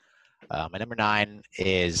 My number 9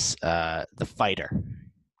 is The Fighter.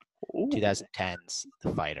 Ooh. 2010's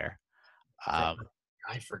The Fighter.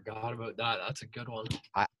 I forgot about that. That's a good one.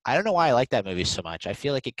 I don't know why I like that movie so much. I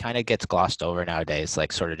feel like it kind of gets glossed over nowadays,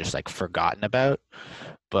 like sort of just like forgotten about.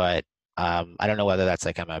 But I don't know whether that's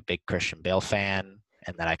like I'm a big Christian Bale fan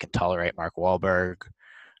and that I can tolerate Mark Wahlberg.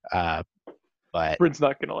 But Brent's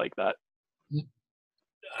not gonna like that.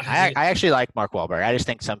 I actually like Mark Wahlberg. I just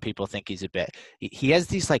think some people think he's a bit. He has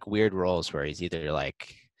these like weird roles where he's either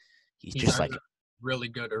like he's just like really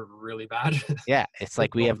good or really bad. Yeah, it's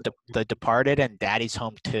like we have the Departed and Daddy's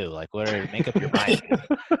Home 2. Like, whatever, make up your mind.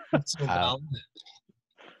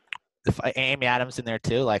 Amy Adams in there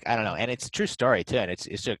too. Like, I don't know, and it's a true story too, and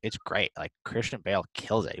it's great. Like, Christian Bale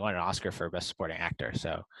kills it. He won an Oscar for Best Supporting Actor.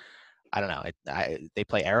 So, I don't know. They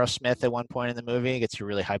play Aerosmith at one point in the movie. It gets you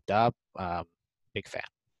really hyped up. Big fan.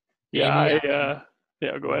 Yeah,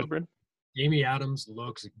 go ahead, Brent. Amy Adams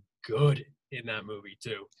looks good in that movie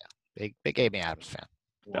too. Yeah. Big Amy Adams fan.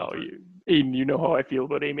 No, Aiden, you know how I feel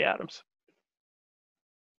about Amy Adams.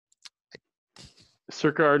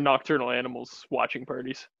 Circa our Nocturnal Animals watching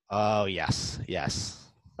parties. Oh, yes.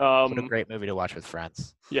 What a great movie to watch with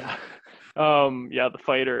friends. Yeah. The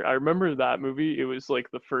Fighter. I remember that movie. It was like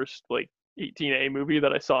the first like 18A movie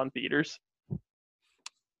that I saw in theaters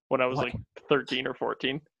when I was like 13 or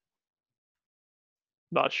 14.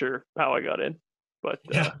 Not sure how I got in, but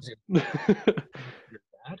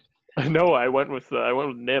no, I went with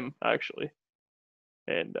Nim actually,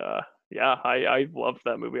 and I loved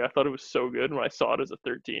that movie. I thought it was so good when I saw it as a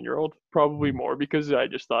 13-year-old. Probably more because I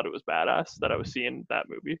just thought it was badass that I was seeing that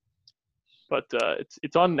movie. But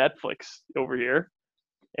it's on Netflix over here,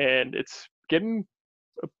 and it's getting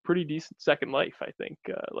a pretty decent second life. I think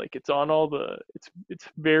like it's on it's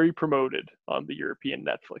very promoted on the European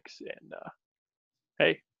Netflix, and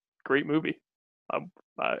hey, great movie.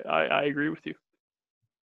 I agree with you.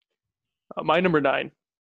 My number 9,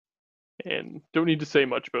 and don't need to say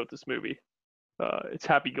much about this movie. It's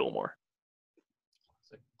Happy Gilmore.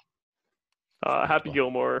 Happy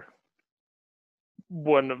Gilmore,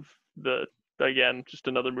 one of again, just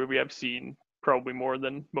another movie I've seen probably more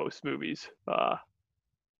than most movies.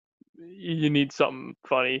 You need something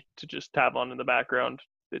funny to just have on in the background.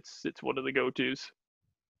 It's one of the go-tos,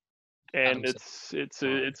 and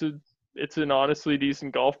it's an honestly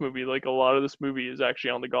decent golf movie. Like, a lot of this movie is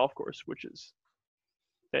actually on the golf course, which is,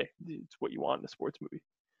 hey, it's what you want in a sports movie.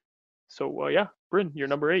 So, Bryn, you're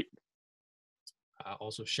number 8.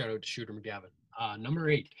 Also, shout out to Shooter McGavin. Number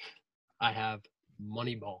 8, I have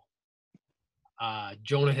Moneyball.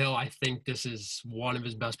 Jonah Hill, I think this is one of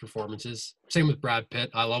his best performances. Same with Brad Pitt.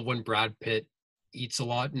 I love when Brad Pitt eats a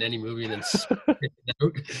lot in any movie and then spits it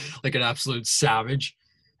out like an absolute savage.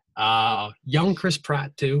 Young Chris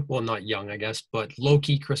Pratt too. Well, not young, I guess, but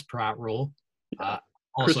low-key Chris Pratt role.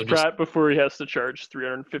 Also Chris Pratt before he has to charge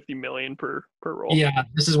 $350 million per role. Yeah,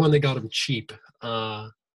 this is when they got him cheap.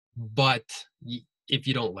 But if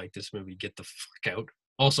you don't like this movie, get the fuck out.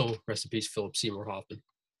 Also, rest in peace, Philip Seymour Hoffman.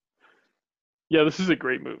 Yeah, this is a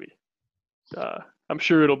great movie. I'm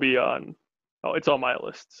sure it'll be on. Oh, it's on my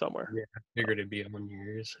list somewhere. Yeah, I figured it'd be on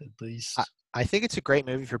yours at least. I think it's a great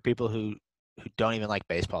movie for people who don't even like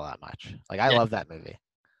baseball that much. Like, I love that movie.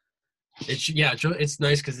 It's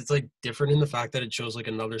nice because it's like different in the fact that it shows like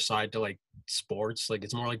another side to like sports. Like,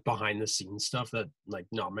 it's more like behind the scenes stuff that like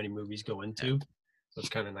not many movies go into. So it's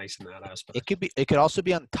kind of nice in that aspect. It could also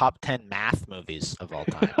be on top 10 math movies of all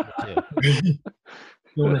time too.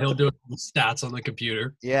 He'll do the stats on the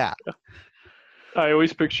computer. Yeah. I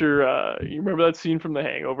always picture, you remember that scene from The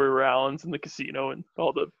Hangover where Alan's in the casino and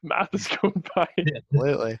all the math is going by? Yeah,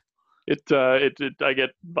 completely. I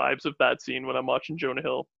get vibes of that scene when I'm watching Jonah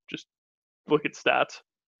Hill. Just look at stats.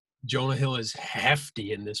 Jonah Hill is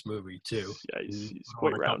hefty in this movie too. Yeah, he's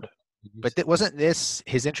quite round. But wasn't this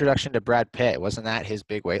his introduction to Brad Pitt? Wasn't that his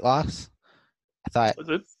big weight loss? I thought. Was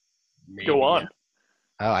it? Maybe, go on. Yeah.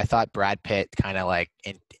 Oh, I thought Brad Pitt kind of like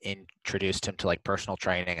introduced him to like personal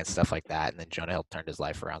training and stuff like that, and then Jonah Hill turned his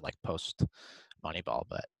life around like post Moneyball.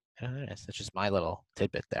 But that's just my little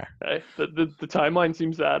tidbit there. Hey, the timeline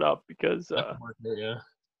seems to add up because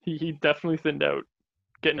he definitely thinned out,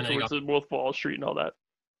 getting towards the Wolf of Wall Street and all that.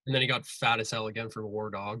 And then he got fat as hell again for War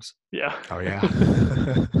Dogs. Yeah. Oh yeah.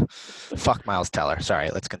 Fuck Miles Teller. Sorry,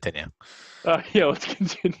 let's continue. Let's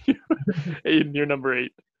continue. Aiden, you're number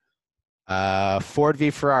 8. Ford v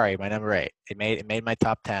Ferrari, my number 8. It made my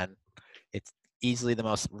top 10. easily the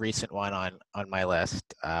most recent one on my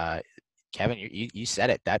list. Kevin, you said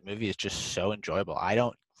it. That movie is just so enjoyable. I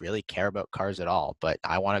don't really care about cars at all, but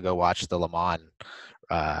I want to go watch the Le Mans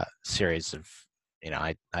series of,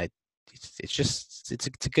 it's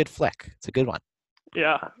a good flick. It's a good one.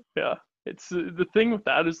 Yeah. It's the thing with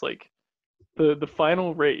that is like the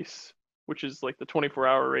final race, which is like the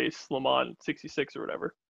 24-hour race, Le Mans 66 or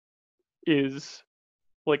whatever, is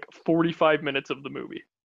like 45 minutes of the movie.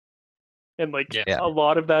 And like a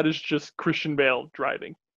lot of that is just Christian Bale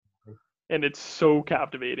driving. And it's so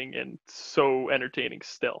captivating and so entertaining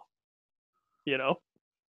still.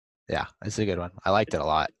 Yeah, it's a good one. I liked it a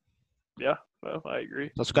lot. Yeah, well, I agree.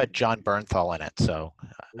 It's also got John Bernthal in it, so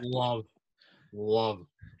love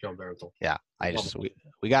John Bernthal. Yeah,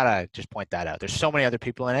 we gotta just point that out. There's so many other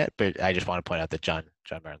people in it, but I just want to point out that John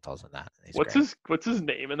Bernthal's in that. What's his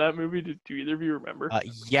name in that movie? Do either of you remember?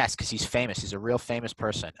 Yes, because he's famous. He's a real famous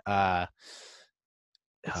person.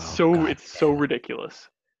 It's so ridiculous.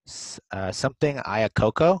 Something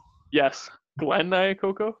Iacocco? Yes, Glenn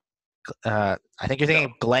Iacocco. I think you're thinking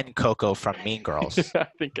of Glenn Coco from Mean Girls. I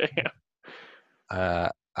think I am.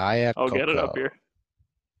 Iacocco. I'll get it up here.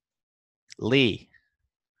 Lee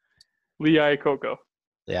Iacocco.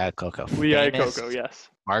 Lee Iacocco. Lee Iacocco, yes.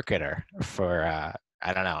 Marketer for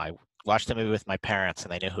I don't know. I watched the movie with my parents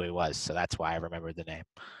and they knew who he was, so that's why I remembered the name.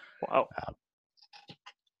 Wow.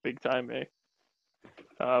 Big time, eh?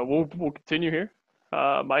 We'll continue here.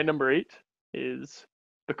 My number 8 is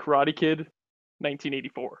The Karate Kid,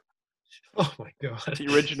 1984. Oh my god.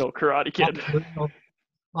 The original Karate Kid.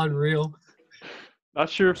 Unreal. Not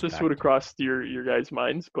sure if this would have crossed your guys'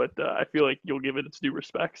 minds, but I feel like you'll give it its due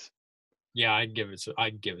respects. Yeah, I'd give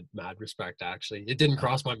it mad respect. Actually, it didn't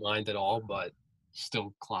cross my mind at all, but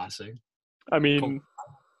still classic. I mean,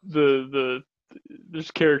 there's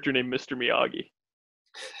a character named Mr. Miyagi.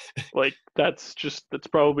 Like that's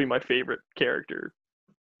probably my favorite character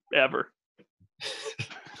ever.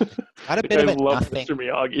 Got a bit of a love nothing. Mr.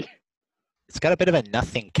 Miyagi. It's got a bit of a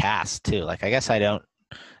nothing cast too. Like I guess I don't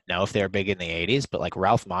know if they were big in the 80s, but like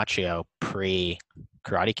Ralph Macchio pre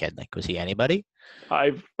Karate Kid, like was he anybody?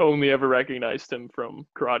 I've only ever recognized him from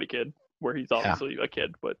Karate Kid, where he's obviously a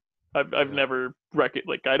kid, but I've never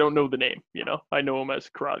I don't know the name, I know him as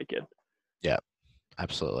Karate Kid. Yeah,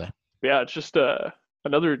 absolutely. Yeah, it's just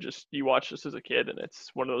another you watch this as a kid and it's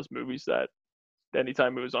one of those movies that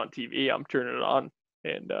anytime it was on TV, I'm turning it on,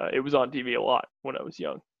 and it was on TV a lot when I was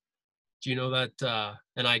young. Do you know that,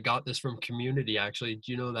 and I got this from Community actually,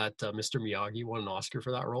 do you know that Mr. Miyagi won an Oscar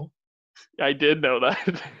for that role? I did know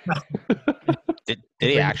that. Did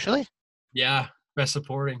he actually? Yeah, best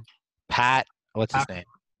supporting. Pat, what's his name?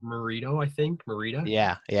 Morita, I think. Morita?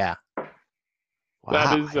 Yeah.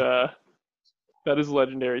 Wow. That is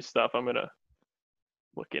legendary stuff. I'm going to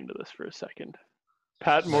look into this for a second.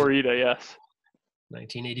 Pat Morita, yes.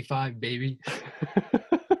 1985, baby.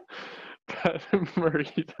 Pat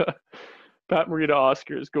Morita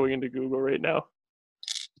Oscar is going into Google right now.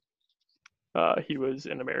 He was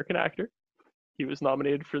an American actor. He was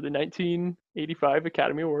nominated for the 1985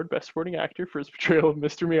 Academy Award Best Supporting Actor for his portrayal of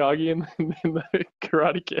Mr. Miyagi in the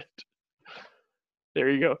Karate Kid. There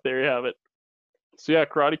you go. There you have it. So yeah,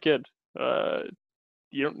 Karate Kid.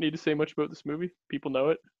 You don't need to say much about this movie. People know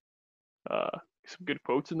it. Some good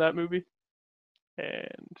quotes in that movie.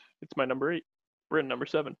 And it's my number 8. We're in number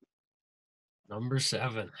 7. Number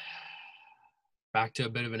 7. Back to a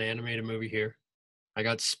bit of an animated movie here. I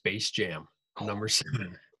got Space Jam, number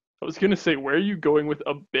 7. I was going to say, where are you going with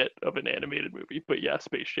a bit of an animated movie? But yeah,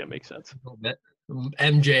 Space Jam makes sense. A little bit.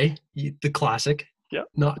 MJ, the classic. Yeah.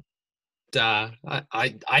 Not.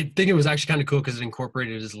 I think it was actually kind of cool because it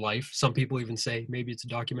incorporated his life. Some people even say maybe it's a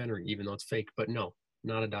documentary, even though it's fake. But no,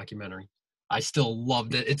 not a documentary. I still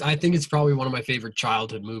loved it. I think it's probably one of my favorite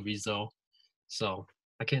childhood movies, though. So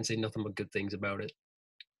I can't say nothing but good things about it.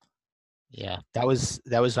 Yeah, that was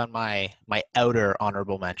on my outer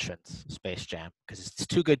honorable mentions, Space Jam, because it's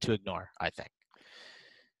too good to ignore, I think.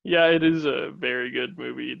 Yeah, it is a very good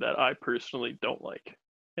movie that I personally don't like,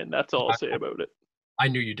 and that's all I'll say about it. I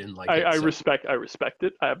knew you didn't like it. I respect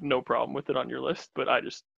it. I have no problem with it on your list, but I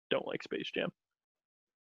just don't like Space Jam.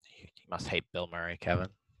 You must hate Bill Murray, Kevin.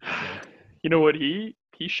 You know what? He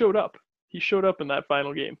showed up. He showed up in that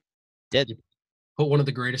final game. Did. Put one of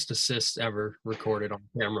the greatest assists ever recorded on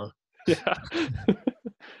camera. Yeah.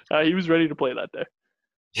 He was ready to play that day.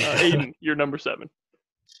 Aiden, you're number 7.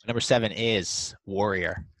 Number 7 is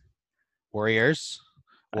Warrior. Warriors?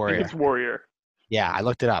 Warrior. I think it's Warrior. Yeah, I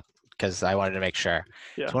looked it up because I wanted to make sure.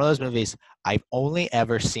 Yeah. It's one of those movies, I've only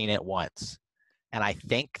ever seen it once. And I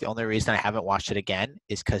think the only reason I haven't watched it again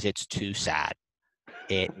is because it's too sad.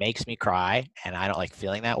 it makes me cry, and I don't like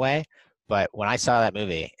feeling that way. But when I saw that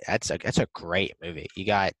movie, that's a great movie. You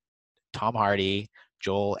got Tom Hardy,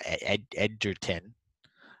 Joel Edgerton,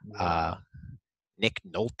 Nick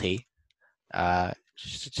Nolte.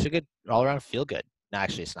 It's a good all around feel good. No,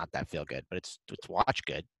 actually, it's not that feel good, but it's watch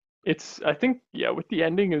good. I think, yeah, with the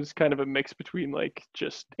ending, it was kind of a mix between like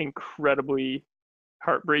just incredibly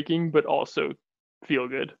heartbreaking, but also feel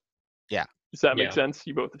good. Yeah. Does that make sense?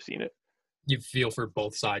 You both have seen it. You feel for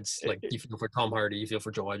both sides. Like you feel for Tom Hardy, you feel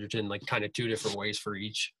for Joel Edgerton, like kind of two different ways for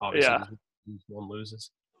each. Obviously, one loses.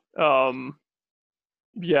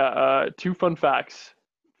 Two fun facts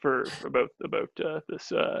about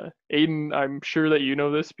this. Aiden, I'm sure that you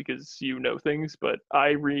know this because you know things, but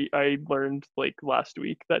I learned like last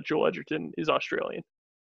week that Joel Edgerton is Australian.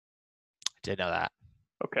 Did know that.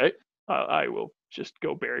 Okay, I will just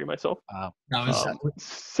go bury myself.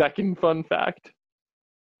 Second fun fact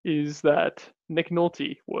is that Nick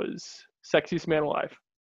Nolte was Sexiest Man Alive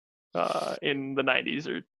in the 90s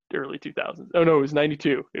or early 2000s. Oh no, it was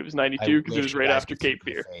 92. It was 92 because it was right after Cape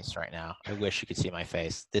Fear. Face right now. I wish you could see my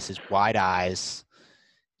face. This is wide eyes.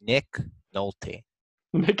 Nick Nolte.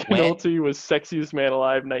 Nick Nolte was Sexiest Man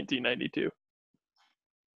Alive, 1992.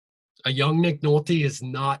 A young Nick Nolte is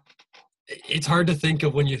not. It's hard to think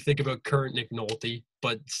of when you think about current Nick Nolte,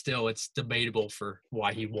 but still, it's debatable for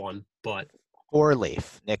why he won. But Four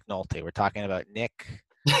Leaf, Nick Nolte. We're talking about Nick.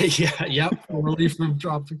 Yep. Four Leaf from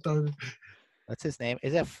Tropic Thunder. What's his name?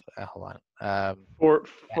 Is it? Hold on. Four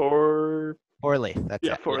Leaf. That's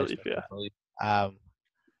it. Four Leaf. Yeah.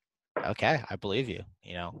 Okay, I believe you.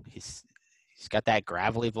 You know, he's got that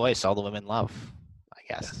gravelly voice all the women love, I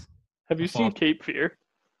guess. Have you seen Cape Fear?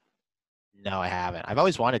 No, I haven't. I've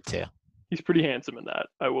always wanted to. He's pretty handsome in that.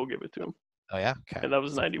 I will give it to him. Oh yeah. Okay. And that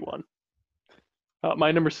was 91. My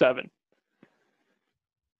number 7.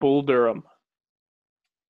 Bull Durham.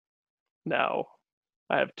 Now,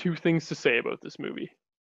 I have two things to say about this movie,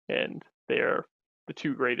 and they are the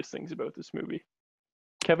two greatest things about this movie.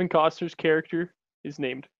 Kevin Costner's character is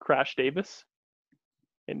named Crash Davis,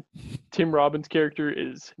 and Tim Robbins' character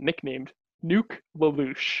is nicknamed Nuke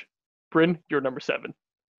Lelouch. Bryn, you're number 7.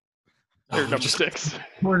 Or number 6.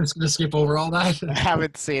 We're just going to skip over all that. I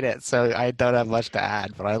haven't seen it, so I don't have much to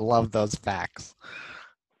add, but I love those facts.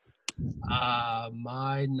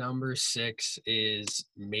 My number 6 is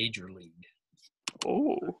Major League.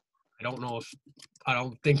 Oh. I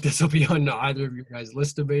don't think this will be on either of your guys'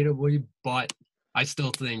 list debatably, but I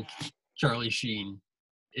still think Charlie Sheen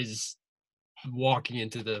is walking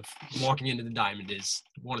into the diamond is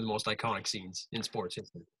one of the most iconic scenes in sports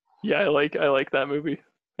history. Yeah, I like that movie.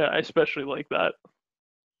 Yeah, I especially like that.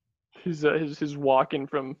 His walking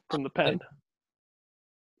from the pen.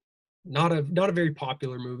 Not a very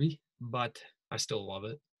popular movie, but I still love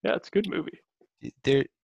it. Yeah, it's a good movie.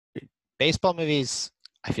 Baseball movies,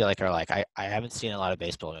 I feel like, are like I haven't seen a lot of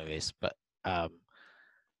baseball movies, but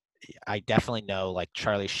I definitely know like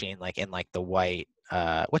Charlie Sheen, like in like the white.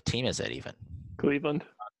 What team is it even? Cleveland.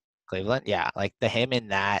 Yeah, like him in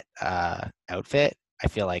that outfit. I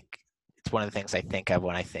feel like it's one of the things I think of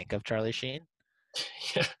when I think of Charlie Sheen.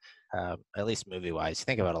 Yeah. At least movie wise, you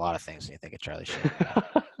think about a lot of things when you think of Charlie Sheen.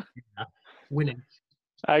 Yeah. Winning.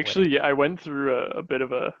 Actually, I went through a bit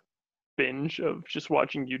of a binge of just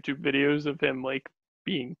watching YouTube videos of him like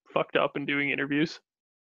being fucked up and doing interviews,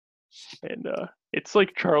 and it's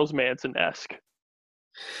like Charles Manson-esque.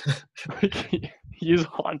 Like he is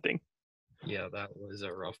haunting. Yeah, that was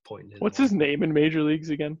a rough point. What's his name in Major Leagues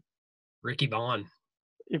again? Ricky Vaughn.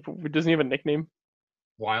 Doesn't he have a nickname?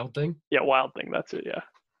 Wild Thing? Yeah, Wild Thing. That's it, yeah.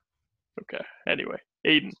 Okay. Anyway,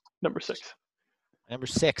 Aiden, number 6. Number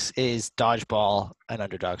 6 is Dodgeball, an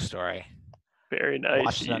Underdog Story. Very nice.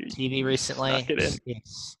 Watched it on TV recently.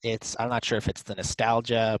 It's I'm not sure if it's the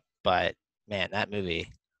nostalgia, but man, that movie,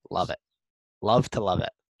 love it. Love to love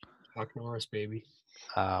it. Chuck Norris, baby.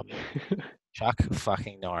 Chuck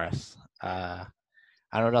fucking Norris. I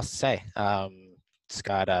don't know what else to say. It's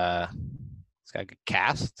got a good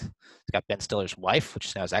cast. It's got Ben Stiller's wife, which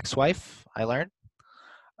is now his ex-wife, I learned.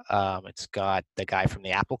 It's got the guy from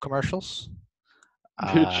the Apple commercials.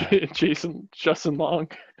 Justin Long.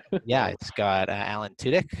 Yeah, it's got Alan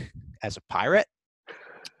Tudyk as a pirate.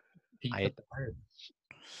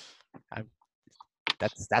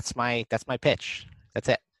 That's my pitch. That's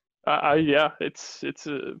it. Yeah, it's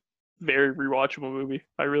a very rewatchable movie.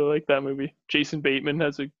 I really like that movie. Jason Bateman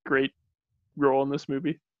has a great role in this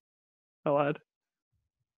movie. I'll add.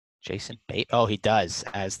 Jason Bateman. Oh, he does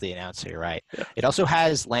as the announcer. You're right. Yeah. It also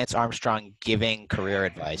has Lance Armstrong giving career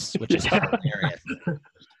advice, which is hilarious.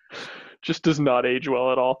 Just does not age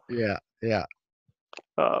well at all. Yeah.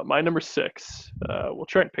 My number 6. We'll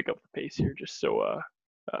try and pick up the pace here, just so,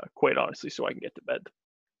 quite honestly, so I can get to bed.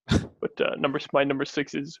 But my number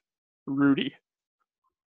 6 is Rudy,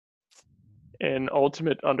 an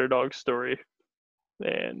ultimate underdog story,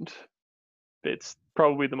 and it's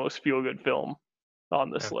probably the most feel-good film on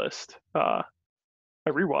this list. I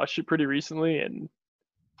rewatched it pretty recently and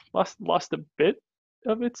lost a bit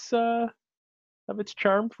of its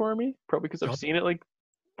charm for me, probably because I've seen it like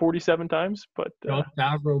 47 times. But Jon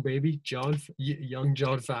Favreau, baby, young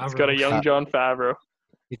Jon Favreau. It's got a young Jon Favreau.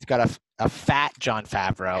 It's got a fat Jon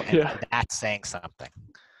Favreau, and that's saying something.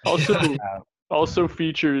 Also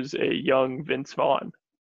features a young Vince Vaughn.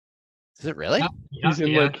 Is it really?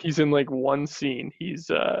 He's in like one scene. He's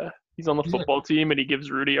on the football team and he gives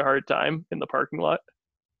Rudy a hard time in the parking lot.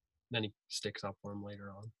 Then he sticks up for him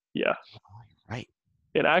later on. Yeah. Right.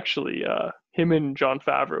 And actually, him and Jon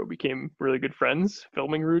Favreau became really good friends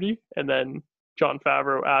filming Rudy, and then Jon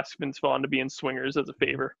Favreau asked Vince Vaughn to be in Swingers as a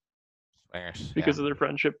favor. Because of their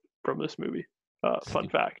friendship from this movie. Fun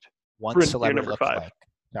fact. One Bryn, celebrity number 5. Like.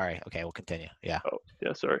 Sorry. Okay, we'll continue. Yeah. Oh,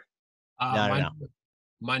 yeah, sorry. No.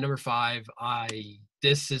 My number 5,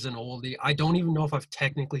 this is an oldie. I don't even know if I've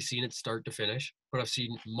technically seen it start to finish, but I've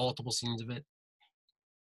seen multiple scenes of it.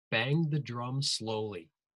 Bang the Drum Slowly.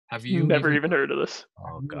 Have you never even heard of this?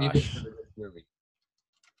 Oh gosh.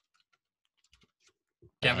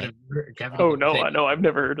 Kevin, oh no, I've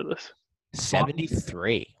never heard of this.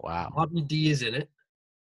 73. Wow. Bobby D is in it.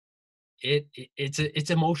 It's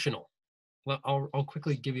emotional. Well, I'll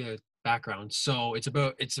quickly give you a background. So it's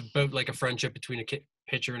about like a friendship between a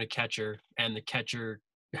pitcher and a catcher, and the catcher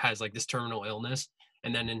has like this terminal illness,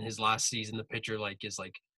 and then in his last season, the pitcher is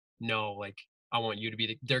like, no, like I want you to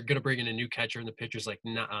be they're gonna bring in a new catcher, and the pitcher's like,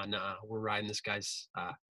 nah, we're riding this guy's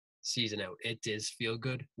season out. It is feel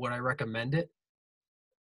good. Would I recommend it?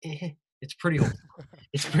 It's pretty old.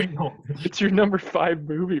 It's pretty old. It's your number 5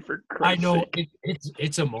 movie, for Christ's sake. I know.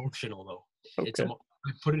 It's emotional though. Okay.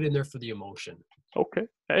 I put it in there for the emotion. Okay.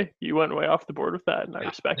 Hey, you went way off the board with that, and I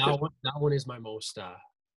respect it. That one is my most out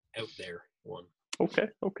there one. Okay.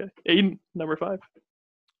 Aiden, number 5.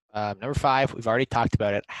 Number 5, we've already talked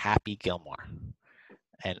about it. Happy Gilmore,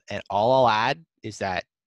 and all I'll add is that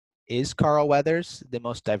is Carl Weathers the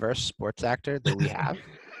most diverse sports actor that we have?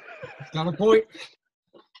 Got a point.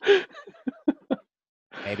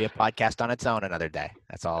 Maybe a podcast on its own another day.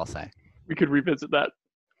 That's all I'll say. We could revisit that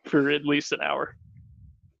for at least an hour.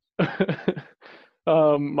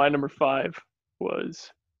 My number 5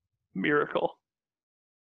 was Miracle.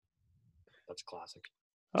 That's classic.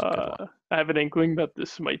 I have an inkling that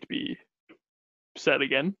this might be said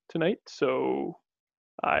again tonight, so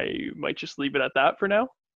I might just leave it at that for now.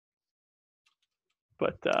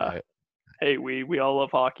 But hey, we all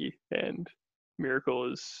love hockey, and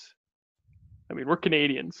Miracle is, I mean, we're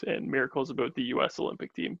Canadians, and Miracle is about the U.S.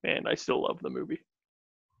 Olympic team, and I still love the movie.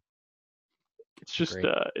 It's just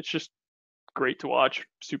great to watch,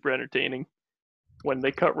 super entertaining. When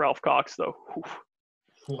they cut Ralph Cox, though,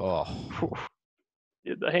 the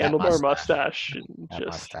handlebar mustache and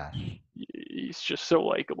he's just so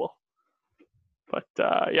likable. But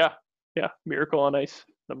yeah, Miracle on Ice,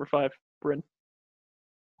 number 5, Bryn.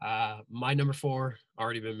 My number 4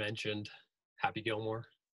 already been mentioned. Happy Gilmore,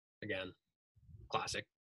 again, classic.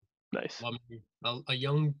 Nice. A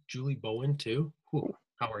young Julie Bowen too. Whew.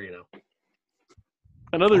 How are you now?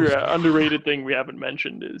 Another underrated thing we haven't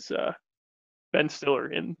mentioned is Ben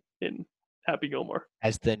Stiller in Happy Gilmore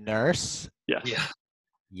as the nurse. Yes. Yeah.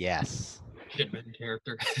 Yes. Kidman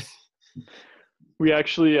character. We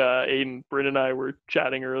actually, Aiden, Bryn, and I were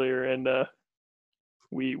chatting earlier, and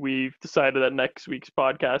we've decided that next week's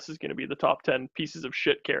podcast is going to be the top 10 pieces of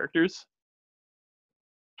shit characters.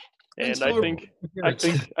 And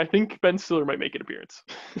I think Ben Stiller might make an appearance.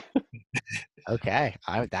 Okay,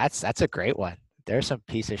 that's a great one. There's some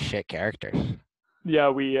piece of shit characters. Yeah,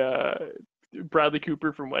 we Bradley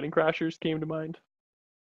Cooper from Wedding Crashers came to mind.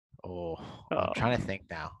 Oh, I'm trying to think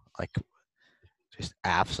now. Like, just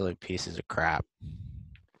absolute pieces of crap.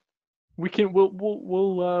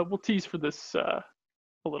 We'll tease for this a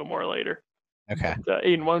little more later. Okay. But,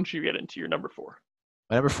 Aiden, why don't you get into your number 4?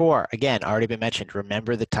 My number 4, again, already been mentioned.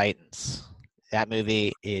 Remember the Titans. That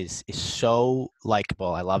movie is so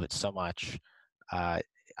likable. I love it so much. I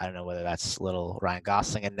don't know whether that's little Ryan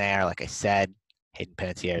Gosling in there. Like I said, Hayden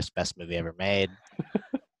Panettiere's best movie ever made.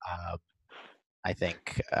 I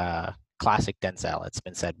think classic Denzel. It's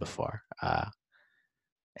been said before. And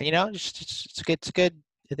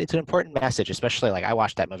it's an important message, especially like I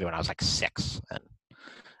watched that movie when I was like 6, and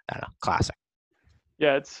I don't know, classic.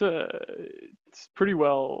 Yeah, it's pretty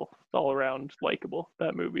well all around likable,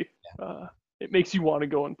 that movie. it makes you want to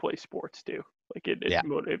go and play sports too. Like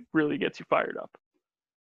it really gets you fired up.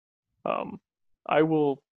 I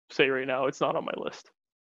will say right now, it's not on my list.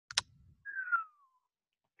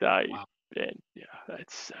 Wow. And yeah,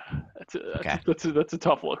 Okay. that's a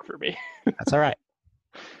tough look for me. That's all right.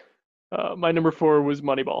 My number 4 was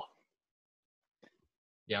Moneyball.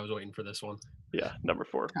 Yeah, I was waiting for this one. Yeah, number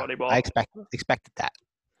 4, Moneyball. I expected that.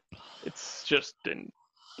 It's just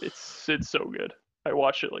it's so good. I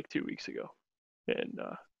watched it like 2 weeks ago, and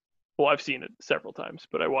well, I've seen it several times,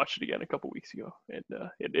 but I watched it again a couple weeks ago, and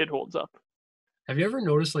it holds up. Have you ever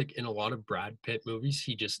noticed, like, in a lot of Brad Pitt movies,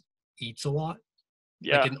 he just eats a lot?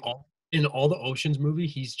 Yeah, Like in all the Ocean's movie,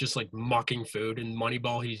 he's just like mucking food. In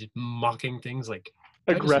Moneyball, he's mucking things like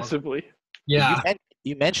aggressively. Yeah.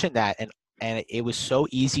 You mentioned that, and it was so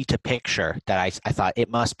easy to picture that I thought it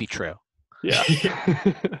must be true. Yeah.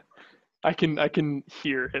 I can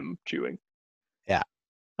hear him chewing. Yeah.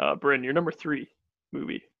 Bryn, your number 3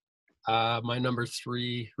 movie. My number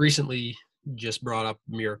 3 recently just brought up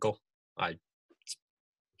Miracle.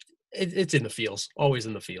 It's in the feels, always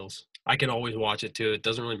in the feels. I can always watch it too. It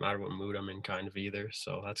doesn't really matter what mood I'm in, kind of either.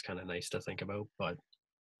 So that's kind of nice to think about. But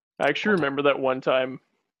I actually remember that one time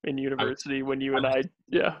in university when you and I,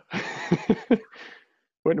 yeah,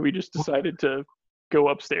 when we just decided to go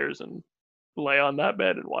upstairs and lay on that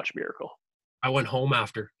bed and watch Miracle. I went home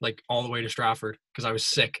after, like, all the way to Stratford because I was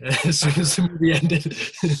sick as soon as the movie ended.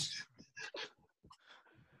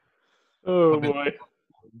 Oh boy.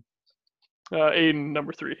 Aiden,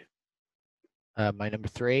 number 3. My number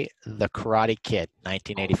 3, The Karate Kid,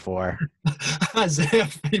 1984. As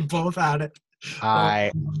if we both had it.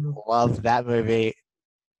 I love that movie.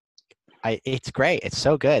 It's great. It's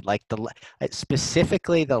so good. Like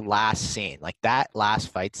specifically the last scene, like that last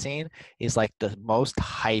fight scene is like the most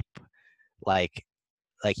hype. Like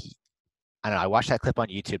I don't know. I watch that clip on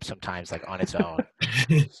YouTube sometimes, like on its own.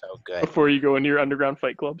 So good. Before you go into your underground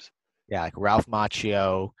fight clubs. Yeah, like Ralph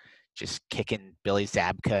Macchio just kicking Billy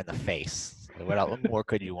Zabka in the face. What more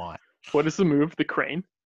could you want? What is the move? The crane?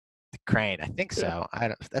 The crane, I think so. I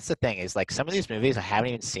don't. That's the thing is like some of these movies I haven't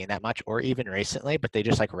even seen that much, or even recently, but they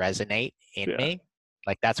just like resonate in me.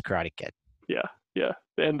 Like that's Karate Kid. Yeah,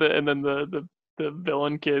 and then the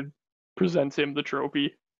villain kid presents him the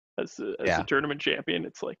trophy as the tournament champion.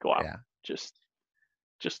 It's like wow, just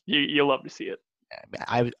you love to see it.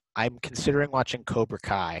 I'm considering watching Cobra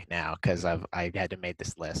Kai now because I had to make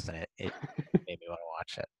this list and it made me want to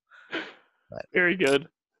watch it. But. Very good.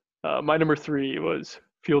 My number 3 was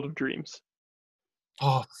Field of Dreams.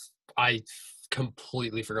 Oh, I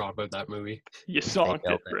completely forgot about that movie. You saw it,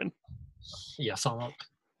 Bryn. Yeah, saw it.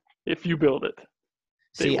 If you build it.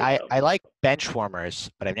 See, I like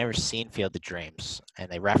Benchwarmers, but I've never seen Field of Dreams,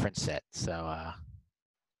 and they reference it. So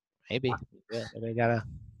maybe they gotta.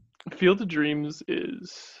 Field of Dreams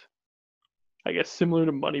is, I guess, similar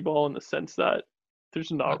to Moneyball in the sense that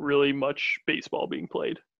there's not really much baseball being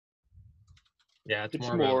played. Yeah,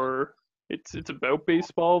 it's about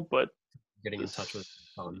baseball, but getting in touch with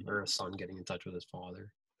his son, or a son getting in touch with his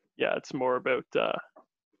father. Yeah, it's more about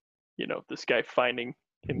this guy finding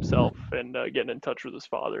himself and getting in touch with his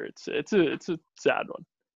father. It's a sad one.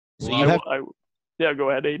 So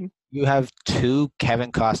go ahead, Aiden. You have 2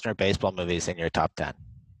 Kevin Costner baseball movies in your top 10.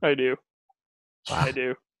 I do. Wow. I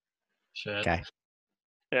do. Shit. Okay.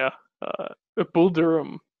 Yeah. Bull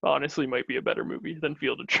Durham honestly might be a better movie than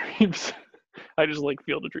Field of Dreams. I just like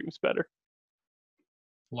Field of Dreams better.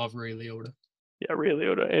 Love Ray Liotta. Yeah, Ray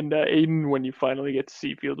Liotta. And Aiden, when you finally get to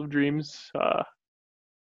see Field of Dreams,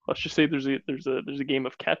 let's just say there's a game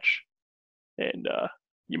of catch, and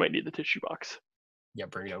you might need the tissue box. Yeah,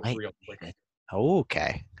 bring it out real quick. Oh,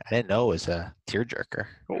 okay. I didn't know it was a tearjerker.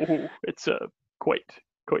 Oh, it's a quite.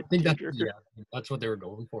 I think that's what they were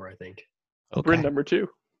going for. I think. Okay. Bryn, number 2.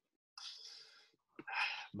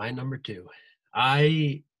 My number 2.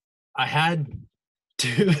 I had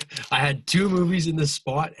 2 movies in this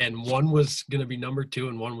spot, and one was gonna be number 2,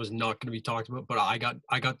 and one was not gonna be talked about. But I got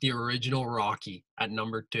the original Rocky at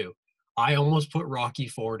number 2. I almost put Rocky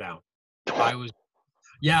 4 down. Dude.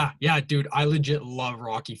 I legit love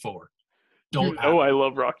Rocky 4. I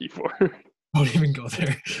love Rocky 4. Don't even go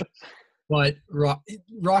there. But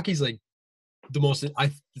Rocky's like the most.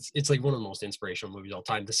 It's like one of the most inspirational movies of all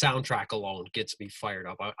time. The soundtrack alone gets me fired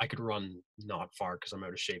up. I could run not far because I'm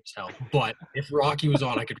out of shape as hell. But if Rocky was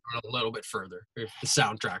on, I could run a little bit further if the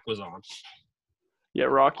soundtrack was on. Yeah,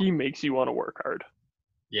 Rocky makes you want to work hard.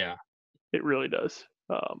 Yeah, it really does.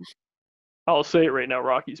 I'll say it right now.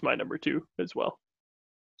 Rocky's my number 2 as well.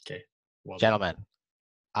 Okay, well, gentlemen,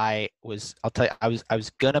 I'll tell you, I was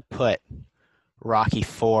gonna put Rocky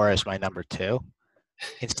 4 as my number 2,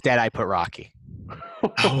 Instead, I put Rocky.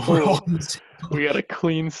 We're all on the same We got a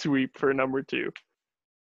clean sweep for number 2.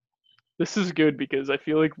 This is good because I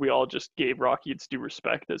feel like we all just gave Rocky its due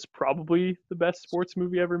respect as probably the best sports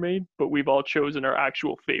movie ever made, but we've all chosen our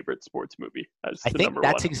actual favorite sports movie as I the think number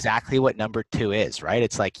that's 1. exactly what number 2 is, right?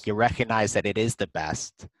 It's like you recognize that it is the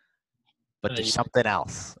best, but And then there's you something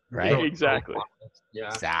else, right? throw it Exactly. on it. Yeah,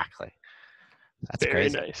 Exactly. That's Very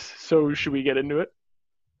crazy. nice. So should we get into it?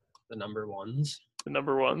 the number ones. The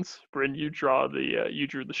number ones. Bryn, you drew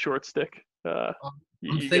the short stick. I'm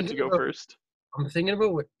You get to thinking go about first. I'm thinking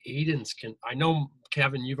about what Aiden's can. I know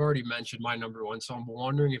Kevin, you've already mentioned my number one, so I'm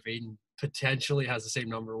wondering if Aiden potentially has the same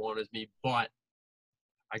number one as me. But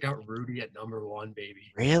I got Rudy at number one,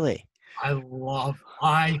 baby. Really? I love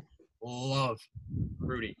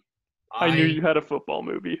Rudy. I knew you had a football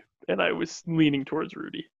movie, and I was leaning towards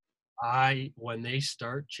Rudy. When they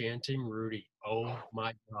start chanting Rudy, oh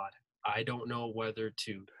my God, I don't know whether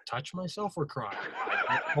to touch myself or cry.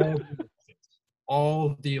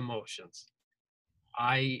 All the emotions.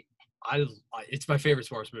 I, it's my favorite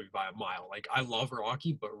sports movie by a mile. Like I love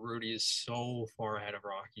Rocky, but Rudy is so far ahead of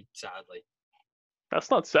Rocky, sadly. That's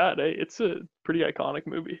not sad, eh? It's a pretty iconic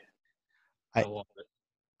movie. I love it.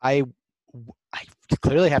 I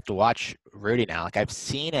clearly have to watch Rudy now. Like I've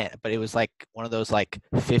seen it, but it was like one of those like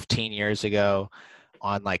 15 years ago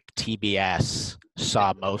on like TBS.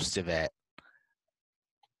 Saw most of it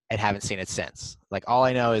and haven't seen it since. Like all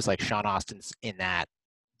I know is like Sean Austin's in that.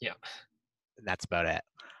 Yeah. And that's about it.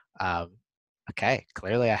 Okay,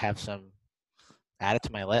 clearly I have some added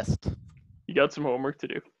to my list. You got some homework to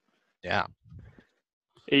do. Yeah.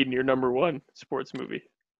 Aiden, your number one sports movie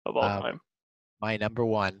of all time. My number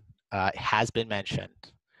one has been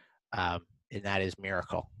mentioned, and that is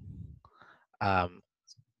Miracle.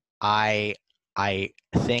 I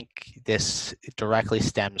think this directly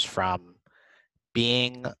stems from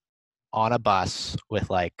being on a bus with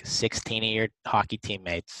like 16 of your hockey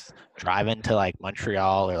teammates driving to like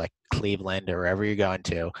Montreal or like Cleveland or wherever you're going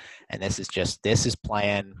to, and this is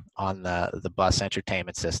playing on the bus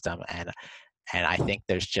entertainment system, and I think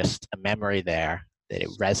there's just a memory there that it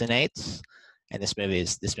resonates, and this movie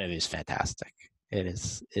is fantastic. It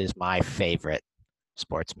is my favorite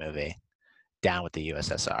sports movie, down with the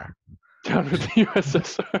USSR. Down with the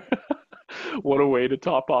USSR. What a way to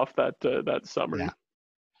top off that summary. Yeah.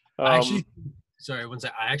 I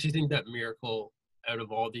actually think that Miracle, out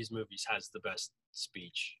of all these movies, has the best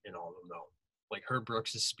speech in all of them, though. Like Herb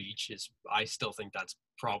Brooks' speech I still think that's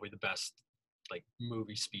probably the best like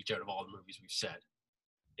movie speech out of all the movies we've said.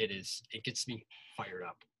 It gets me fired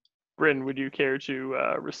up. Bryn, would you care to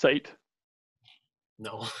recite?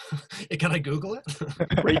 No. Can I Google it?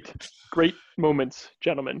 Great moments,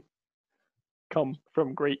 gentlemen, come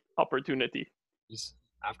from great opportunity.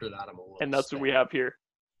 After that, I'm a little. And that's what we have here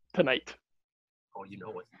tonight. Oh, you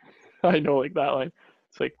know it. I know, like that line.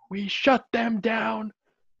 It's like, we shut them down.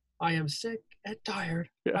 I am sick and tired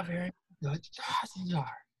of hearing good.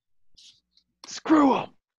 Screw them.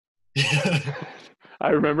 I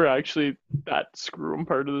remember actually that screw them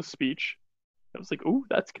part of the speech. I was like, oh,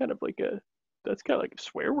 that's kind of like a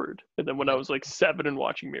swear word. And then when I was like 7 and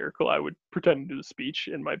watching Miracle, I would pretend to do the speech,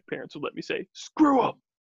 and my parents would let me say, screw them.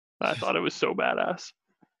 I thought it was so badass.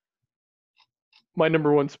 My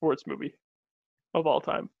number one sports movie of all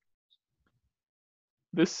time.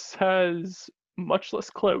 This has much less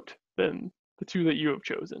clout than the two that you have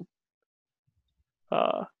chosen.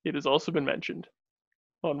 It has also been mentioned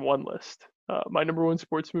on one list. My number one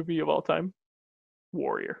sports movie of all time,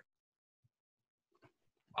 Warrior.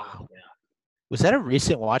 Oh, yeah. Was that a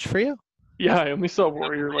recent watch for you? Yeah, I only saw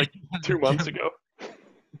Warrior like 2 months ago.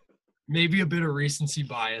 Maybe a bit of recency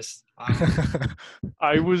bias.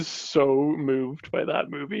 I was so moved by that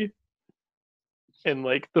movie. And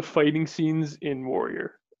like the fighting scenes in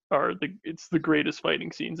Warrior it's the greatest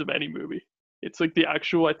fighting scenes of any movie. It's like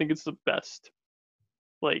I think it's the best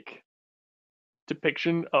like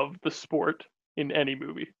depiction of the sport in any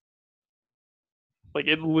movie. Like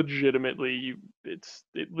it legitimately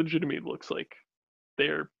looks like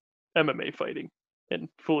they're MMA fighting and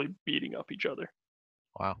fully beating up each other.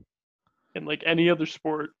 Wow. And like any other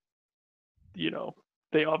sport,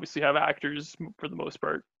 they obviously have actors for the most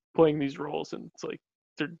part playing these roles, and it's like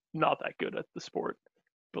they're not that good at the sport.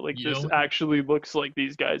 But like this actually looks like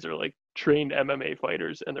these guys are like trained MMA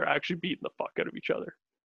fighters, and they're actually beating the fuck out of each other.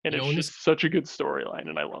 And it's just such a good storyline,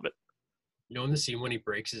 and I love it. You know, in the scene when he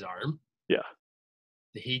breaks his arm? Yeah.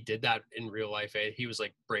 He did that in real life. He was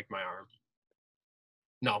like, break my arm.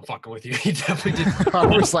 No, I'm fucking with you. He definitely did. I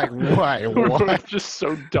was like, what? We're both What? just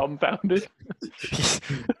so dumbfounded.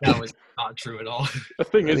 That was not true at all. The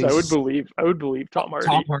thing is, I would He's- believe Tom Hardy.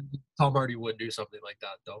 Tom Hardy would do something like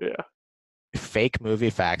that, though. Yeah.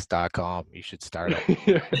 FakeMovieFacts.com. You should start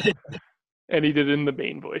it. And he did it in the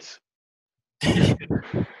Bane voice.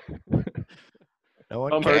 No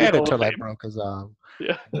one Tom Hardy cared Hall of until I Fame. broke his arm.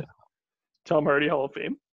 Yeah. Tom Hardy Hall of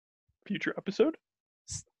Fame. Future episode.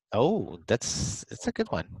 Oh, it's a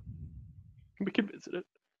good one. We can visit it.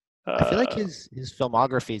 I feel like his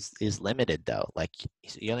filmography is limited though. Like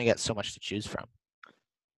you only get so much to choose from.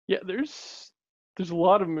 Yeah, there's a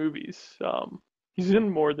lot of movies. He's in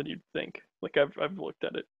more than you'd think. Like I've looked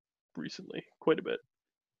at it recently quite a bit.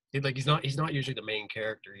 He's not usually the main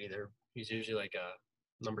character either. He's usually like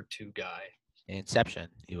a number 2 guy. In Inception,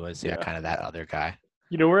 he was kind of that other guy.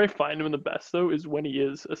 You know where I find him the best though is when he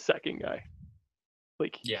is a second guy.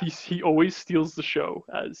 Like Yeah. he always steals the show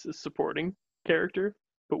as a supporting character,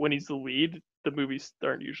 but when he's the lead, the movies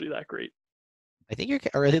aren't usually that great. I think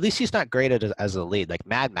or at least he's not great as a lead. Like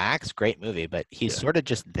Mad Max, great movie, but he's sort of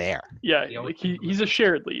just there. Yeah, He like always- he's a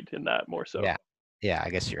shared lead in that more so. Yeah, I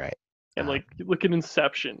guess you're right. And like look at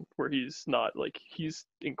Inception, where he's not like he's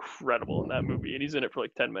incredible in that movie, and he's in it for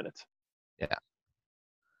like 10 minutes. Yeah.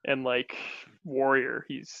 And like Warrior,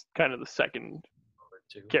 he's kind of the second Number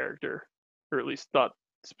 2. character, or at least not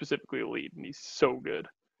specifically a lead, and he's so good.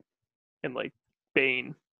 And like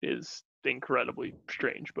Bane is incredibly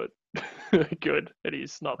strange, but good, and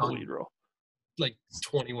he's not the lead role. Like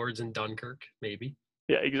 20 words in Dunkirk, maybe.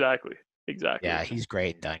 Yeah, exactly. Yeah, he's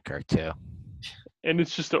great in Dunkirk too. And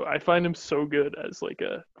it's just I find him so good as like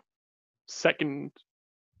a second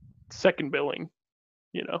billing,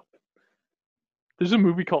 you know. There's a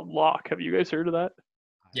movie called Lock. Have you guys heard of that?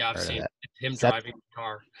 Yeah, I've Heard of seen that. him Is that- driving the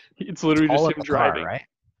car. It's literally All just in him the car, driving. right?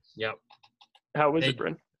 Yep. How is They- it,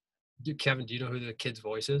 Bryn? Kevin, do you know who the kid's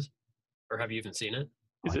voice is? Or have you even seen it?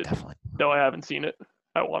 Is Oh, it? definitely. No, I haven't seen it.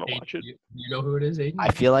 I want to Aiden, watch it. You know who it is, Aiden? I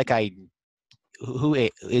feel like who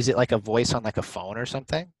is it? Like a voice on like a phone or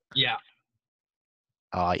something? Yeah.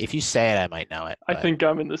 If you say it, I might know it. I but think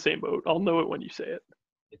I'm in the same boat. I'll know it when you say it.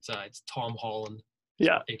 It's Tom Holland.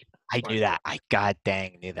 Yeah. I knew that. I god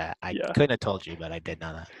dang knew that. I Yeah. couldn't have told you, but I did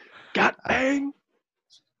know that. God dang.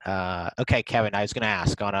 Okay, Kevin. I was gonna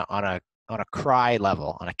ask on a cry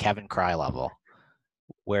level, on a Kevin cry level,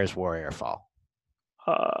 where's Warrior fall?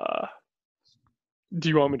 Do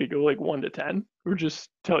you want me to go like 1 to 10, or just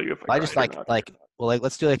tell you if I? I just cried or not?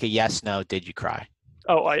 let's do like a yes no. Did you cry?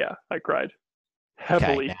 Oh, yeah, I cried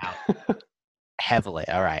heavily. now- Heavily.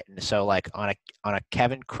 All right. So like on a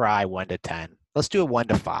Kevin cry 1 to 10. Let's do a 1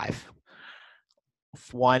 to 5.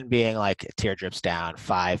 1 being like teardrops down,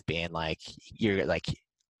 5 being like you're like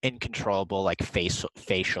incontrollable like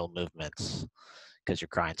facial movements because you're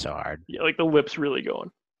crying so hard. Yeah, like the lips really going.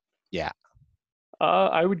 Yeah.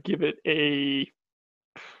 I would give it a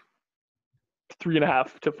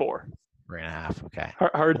 3.5 to 4. 3.5. Okay.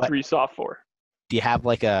 Hard What- 3, soft 4. Do you have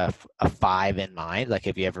like a 5 in mind? Like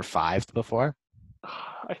have you ever 5'd before?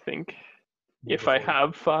 I think Me if I before-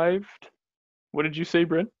 have 5'd, what did you say,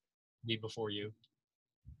 Bryn? Me before you.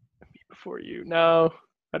 Before you? No,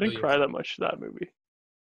 I didn't you- cry that much to that movie.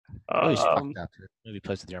 Oh, he's Um, fucked up. Maybe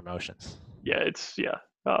plays with your emotions. yeah, it's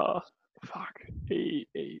fuck a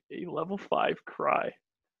level 5 cry.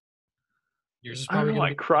 Yours is I don't probably know.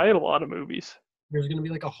 I cry at a lot of movies. There's gonna be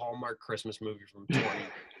like a Hallmark Christmas movie from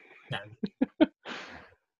 2010.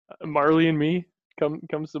 Marley and Me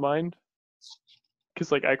comes to mind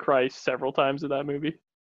because like I cry several times at that movie.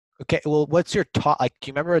 Okay, well, what's your top? Like, do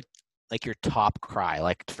you remember like your top cry?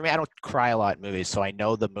 Like for me, I don't cry a lot in movies, so I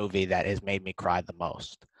know the movie that has made me cry the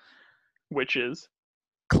most. Which is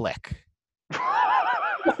Click.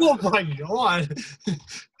 Oh my god!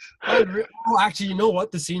 Oh, actually, you know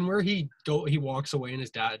what? The scene where he walks away and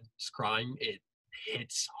his dad's crying, it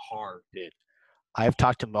hits hard. I've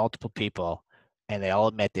talked to multiple people, and they all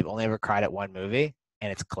admit they've only ever cried at one movie,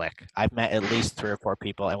 and it's Click. I've met at least 3 or 4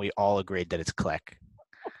 people, and we all agreed that it's Click.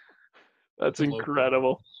 That's It's a low-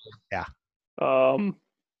 incredible. Yeah.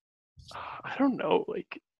 I don't know.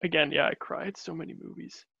 Like again, yeah, I cry at so many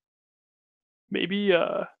movies. Maybe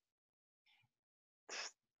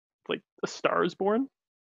like A Star Is Born.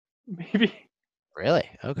 Maybe. Really?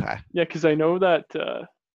 Okay. Yeah, because I know that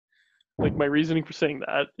like my reasoning for saying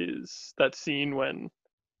that is that scene when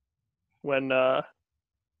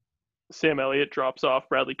Sam Elliott drops off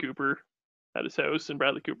Bradley Cooper at his house, and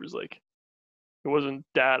Bradley Cooper's like, "It wasn't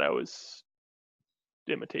Dad I was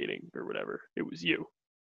imitating or whatever. It was you."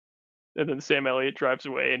 And then Sam Elliott drives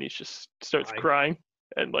away, and he just starts Right. crying,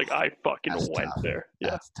 and like I fucking That's went tough. there. Yeah,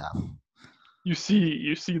 That's tough. You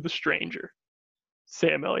see the stranger,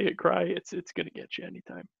 Sam Elliott cry. It's gonna get you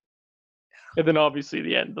anytime. And then obviously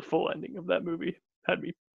the full ending of that movie had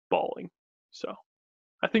me bawling. So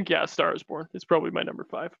I think Star is Born. It's probably my number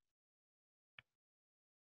 5.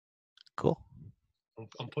 Cool.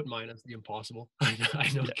 I'm putting mine as The Impossible. I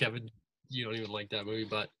know, Kevin, you don't even like that movie,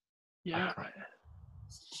 but Yeah.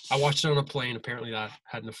 I watched it on a plane. Apparently that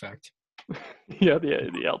had an effect. Yeah,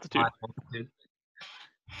 the altitude.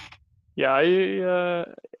 Yeah,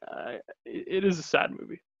 it is a sad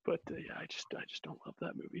movie, but I just don't love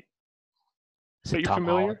that movie. Is Are it you Tom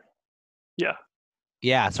familiar? Holland? Yeah.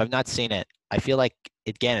 Yeah, so I've not seen it. I feel like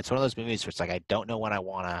again, it's one of those movies where it's like I don't know when I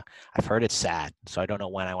wanna. I've heard it's sad, so I don't know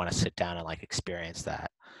when I want to sit down and like experience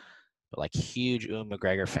that. But like huge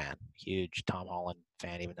McGregor fan, huge Tom Holland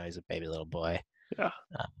fan, even though he's a baby little boy. Yeah.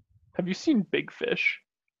 Uh, Have you seen Big Fish?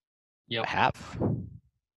 Yep. I have.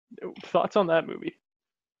 Thoughts on that movie?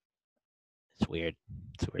 It's weird.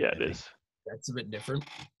 It's a weird Yeah, movie. it is. That's a bit different.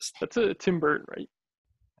 That's a Tim Burton, right?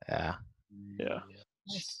 Yeah. Yeah.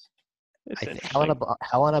 Yes. It's I think interesting.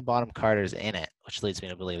 Helena Bonham Carter's in it, which leads me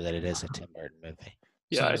to believe that it is a Tim Burton movie.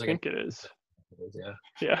 Yeah, So I there's like think it is. Yeah.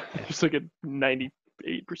 Yeah, there's like a 98%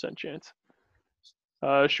 chance.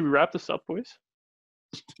 Should we wrap this up, boys?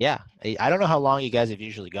 Yeah, I don't know how long you guys have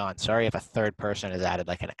usually gone. Sorry if a third person has added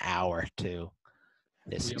like an hour to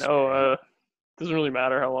this. No, experience. Doesn't really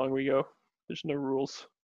matter how long we go. There's no rules.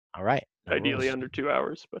 All right. No Ideally rules. under 2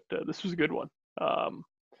 hours, but this was a good one.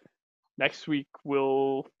 Next week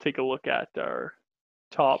we'll take a look at our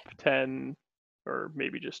top 10, or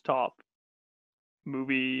maybe just top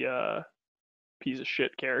movie piece of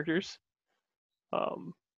shit characters.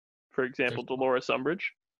 For example, Dolores Umbridge.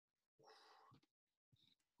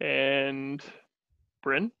 And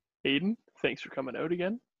Bryn, Aiden, thanks for coming out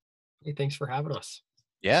again. Hey, thanks for having us.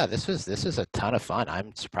 Yeah, this is a ton of fun.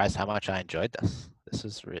 I'm surprised how much I enjoyed this. This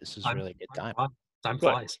is really a good time. Time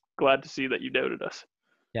flies. Glad to see that you doubted us.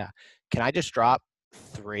 Yeah. Can I just drop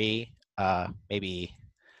 3 maybe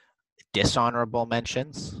dishonorable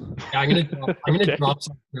mentions? Yeah, I'm gonna Okay. drop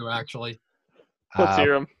some too, actually. Let's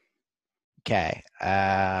hear them. Okay.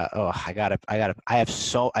 I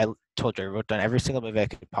told you I wrote down every single movie I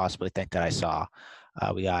could possibly think that I saw.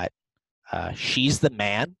 We got She's the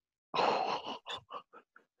Man.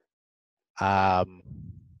 I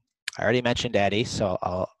already mentioned Eddie, so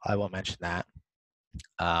I won't mention that.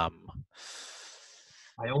 I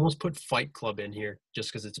almost put Fight Club in here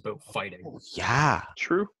just because it's about fighting. Yeah.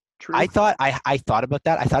 True. I thought about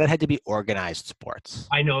that. I thought it had to be organized sports.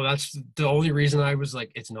 I know, that's the only reason I was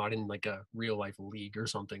like, it's not in like a real life league or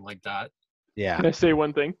something like that. Yeah. Can I say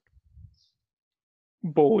one thing?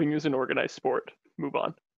 Bowling is an organized sport. Move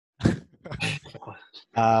on.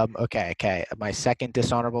 Okay. My second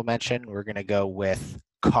dishonorable mention, we're gonna go with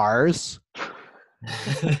Cars.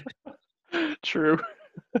 True.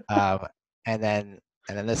 And then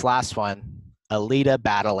this last one, Alita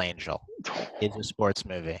Battle Angel, is a sports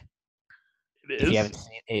movie. It is. If you haven't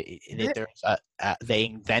seen it, they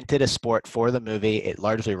invented a sport for the movie. It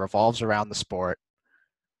largely revolves around the sport.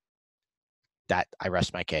 That I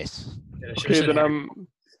rest my case. Okay, then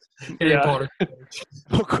Potter.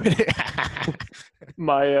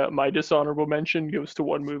 My dishonorable mention goes to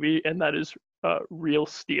one movie, and that is Real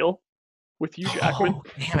Steel with Hugh Jackman. Oh,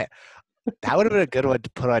 damn it! That would have been a good one to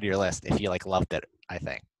put on your list if you like loved it. I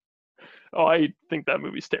think. Oh, I think that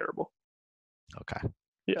movie's terrible. Okay.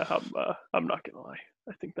 Yeah, I'm not gonna lie.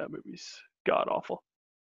 I think that movie's god awful.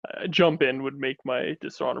 Jump In would make my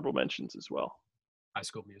dishonorable mentions as well. High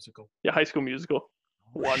School Musical. Yeah, High School Musical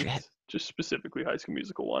 1, shit. just specifically High School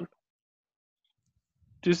Musical 1.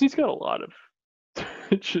 Disney's got a lot of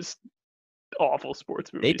just awful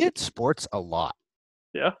sports movies. They did sports a lot.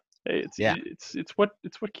 Yeah. Hey, it's what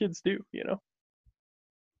kids do, you know.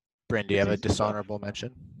 Bryn, do you have a dishonorable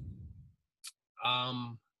mention?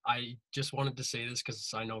 I just wanted to say this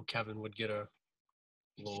because I know Kevin would get a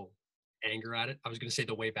little anger at it. I was going to say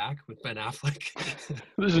The Way Back with Ben Affleck.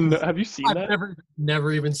 Have you seen that? I've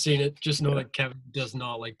never even seen it. Just know that Kevin does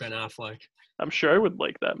not like Ben Affleck. I'm sure I would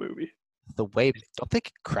like that movie. Don't they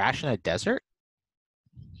crash in a desert?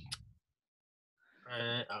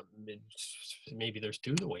 Maybe there's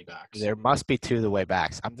 2 The Way Backs. There must be 2 The Way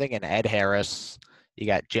Backs. I'm thinking Ed Harris. You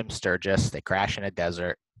got Jim Sturgis. They crash in a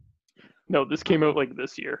desert. No, this came out like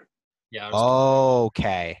this year. Yeah.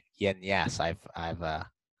 Okay. Yeah. Yes, I am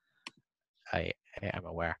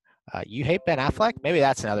aware. You hate Ben Affleck? Maybe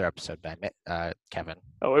that's another episode, Ben. Kevin.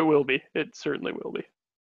 Oh, it will be. It certainly will be.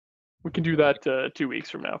 We can do that 2 weeks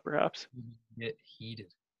from now, perhaps. Get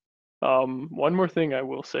heated. One more thing I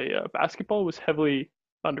will say: basketball was heavily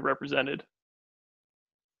underrepresented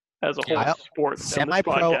as a whole Yeah. sport. On this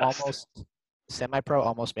Semi-pro podcast.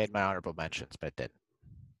 almost made my honorable mentions, but it didn't.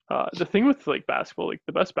 The thing with like basketball, like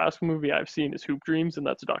the best basketball movie I've seen is Hoop Dreams, and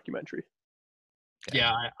that's a documentary.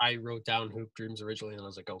 Yeah, I wrote down Hoop Dreams originally, and I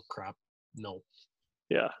was like, oh crap, no.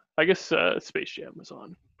 Yeah, I guess Space Jam was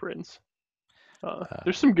on Prince.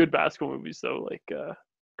 There's some good basketball movies though, like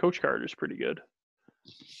Coach Carter's pretty good.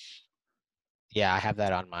 Yeah, I have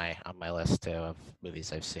that on my list too of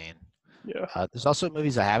movies I've seen. Yeah. There's also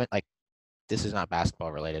movies I haven't like. This is not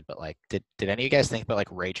basketball related, but like, did any of you guys think about like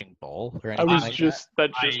Raging Bull or anything I was like just that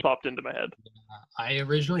just popped into my head. I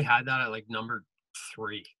originally had that at like number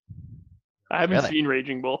 3. I haven't Really? seen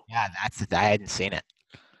Raging Bull. Yeah, I hadn't seen it.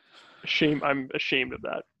 I'm ashamed of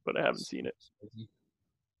that, but I haven't seen it.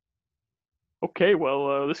 Okay,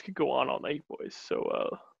 well, this could go on all night, boys. So,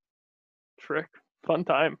 Trick, fun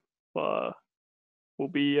time. We'll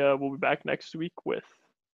be back next week with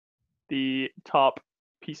the top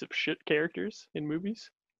piece of shit characters in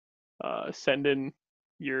movies. Send in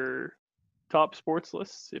your top sports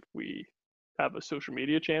lists if we have a social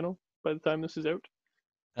media channel by the time this is out,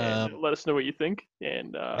 and let us know what you think.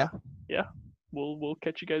 And yeah, we'll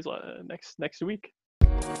catch you guys next week.